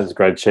you about that. It's a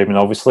great achievement,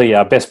 obviously.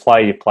 Best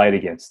player you played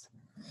against?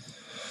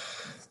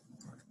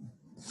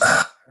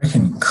 I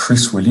reckon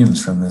Chris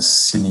Williams from the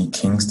Sydney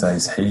Kings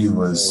days. He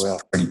was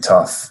pretty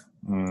tough.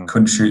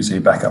 Couldn't shoot, so you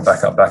back up.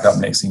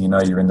 Next thing you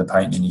know, you're in the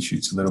paint and he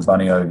shoots a little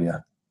bunny over you.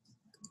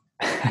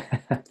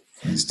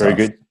 Very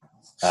good.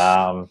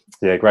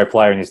 Great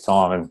player in his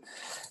time, and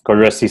God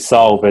rest his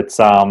soul. But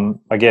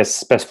I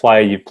guess best player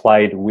you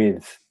played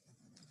with?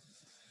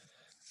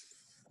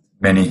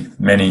 Many.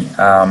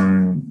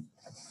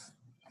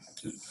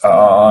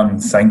 I'm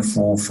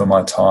thankful for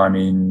my time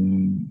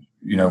in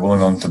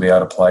Wollongong to be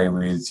able to play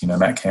with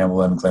Matt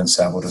Campbell and Glenn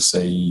Saville, to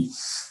see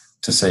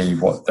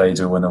what they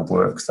do and the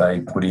work they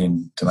put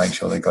in to make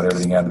sure they got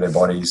everything out of their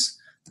bodies.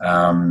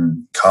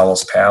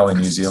 Carlos Powell in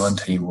New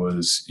Zealand, he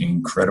was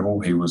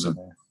incredible. He was a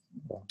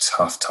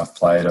tough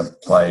player to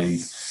play,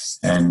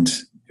 and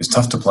it was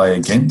tough to play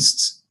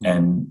against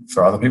and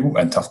for other people,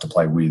 and tough to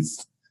play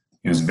with.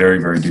 He was a very,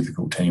 very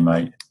difficult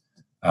teammate.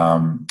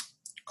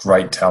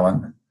 Great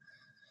talent,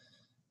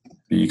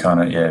 but you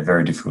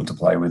very difficult to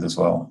play with as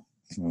well.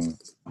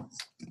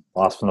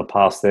 Last from the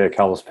past there,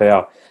 Carlos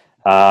Powell.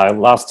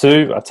 Last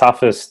two,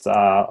 toughest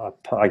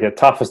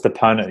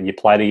opponent you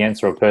played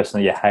against, or a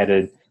person you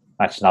hated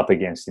matching up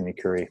against in your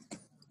career?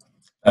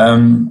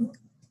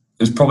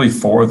 There's probably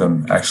four of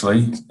them,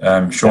 actually.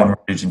 Sean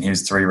Ridge and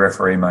his three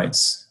referee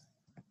mates.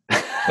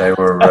 They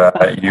were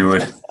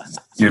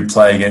you'd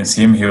play against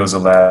him. He was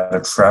allowed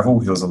to travel.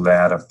 He was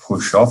allowed to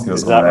push off. He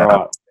was allowed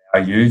to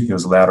foul you. He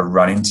was allowed to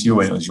run into you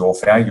when it was your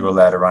foul. You were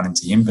allowed to run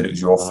into him, but it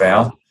was your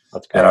foul.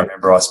 And I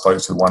remember I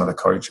spoke to one of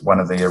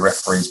the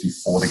referees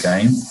before the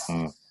game,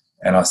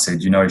 and I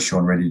said,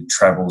 Sean Reddy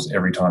travels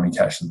every time he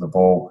catches the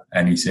ball,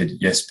 and he said,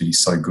 yes, but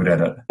he's so good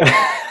at it.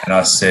 And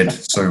I said,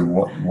 so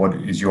what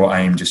is your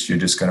aim? You're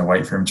just going to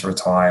wait for him to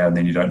retire, and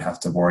then you don't have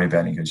to worry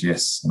about it? He goes,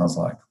 yes. And I was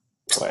like,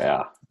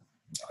 wow,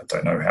 I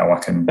don't know how I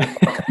can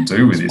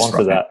do with this.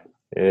 Sponsor that.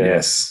 Yeah.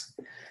 Yes.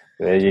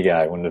 There you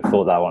go. Wouldn't have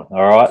thought that one.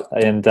 All right.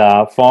 And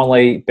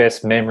finally,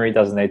 best memory.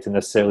 Doesn't need to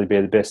necessarily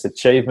be the best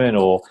achievement,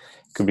 or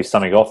could be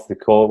something off the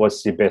court.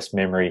 What's your best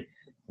memory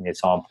in your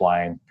time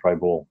playing pro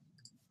ball?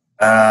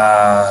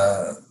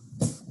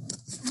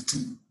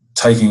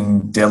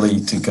 Taking Delhi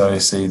to go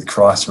see the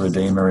Christ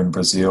Redeemer in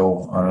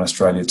Brazil on an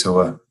Australia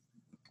tour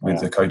with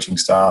the coaching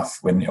staff,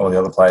 when all the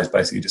other players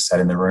basically just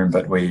sat in the room.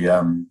 But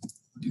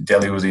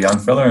Delhi was a young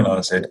fella, and I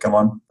said, come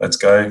on, let's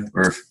go.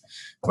 We're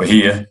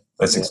here.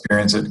 Let's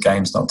experience it.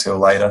 Game's not till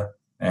later.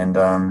 And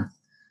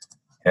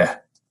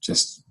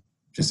just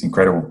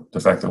incredible. The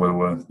fact that we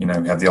were,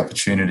 have the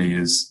opportunity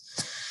is,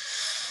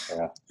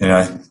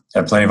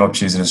 had plenty of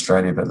opportunities in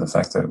Australia, but the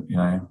fact that,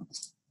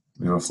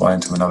 we were flying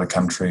to another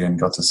country and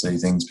got to see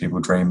things people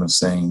dream of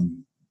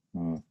seeing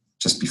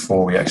just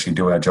before we actually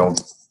do our job.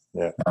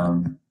 Take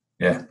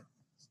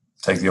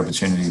the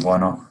opportunity. Why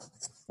not?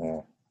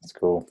 Yeah, that's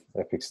cool.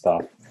 Epic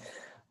stuff.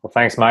 Well,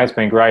 thanks, mate. It's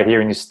been great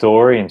hearing your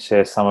story and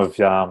share some of,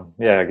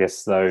 I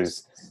guess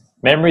those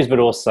memories, but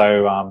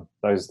also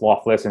those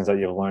life lessons that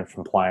you've learned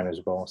from playing as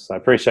well. So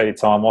appreciate your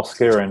time,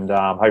 Oscar, and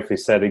hopefully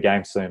see you at the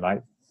game soon, mate.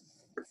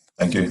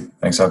 Thank you.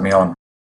 Thanks for having me on.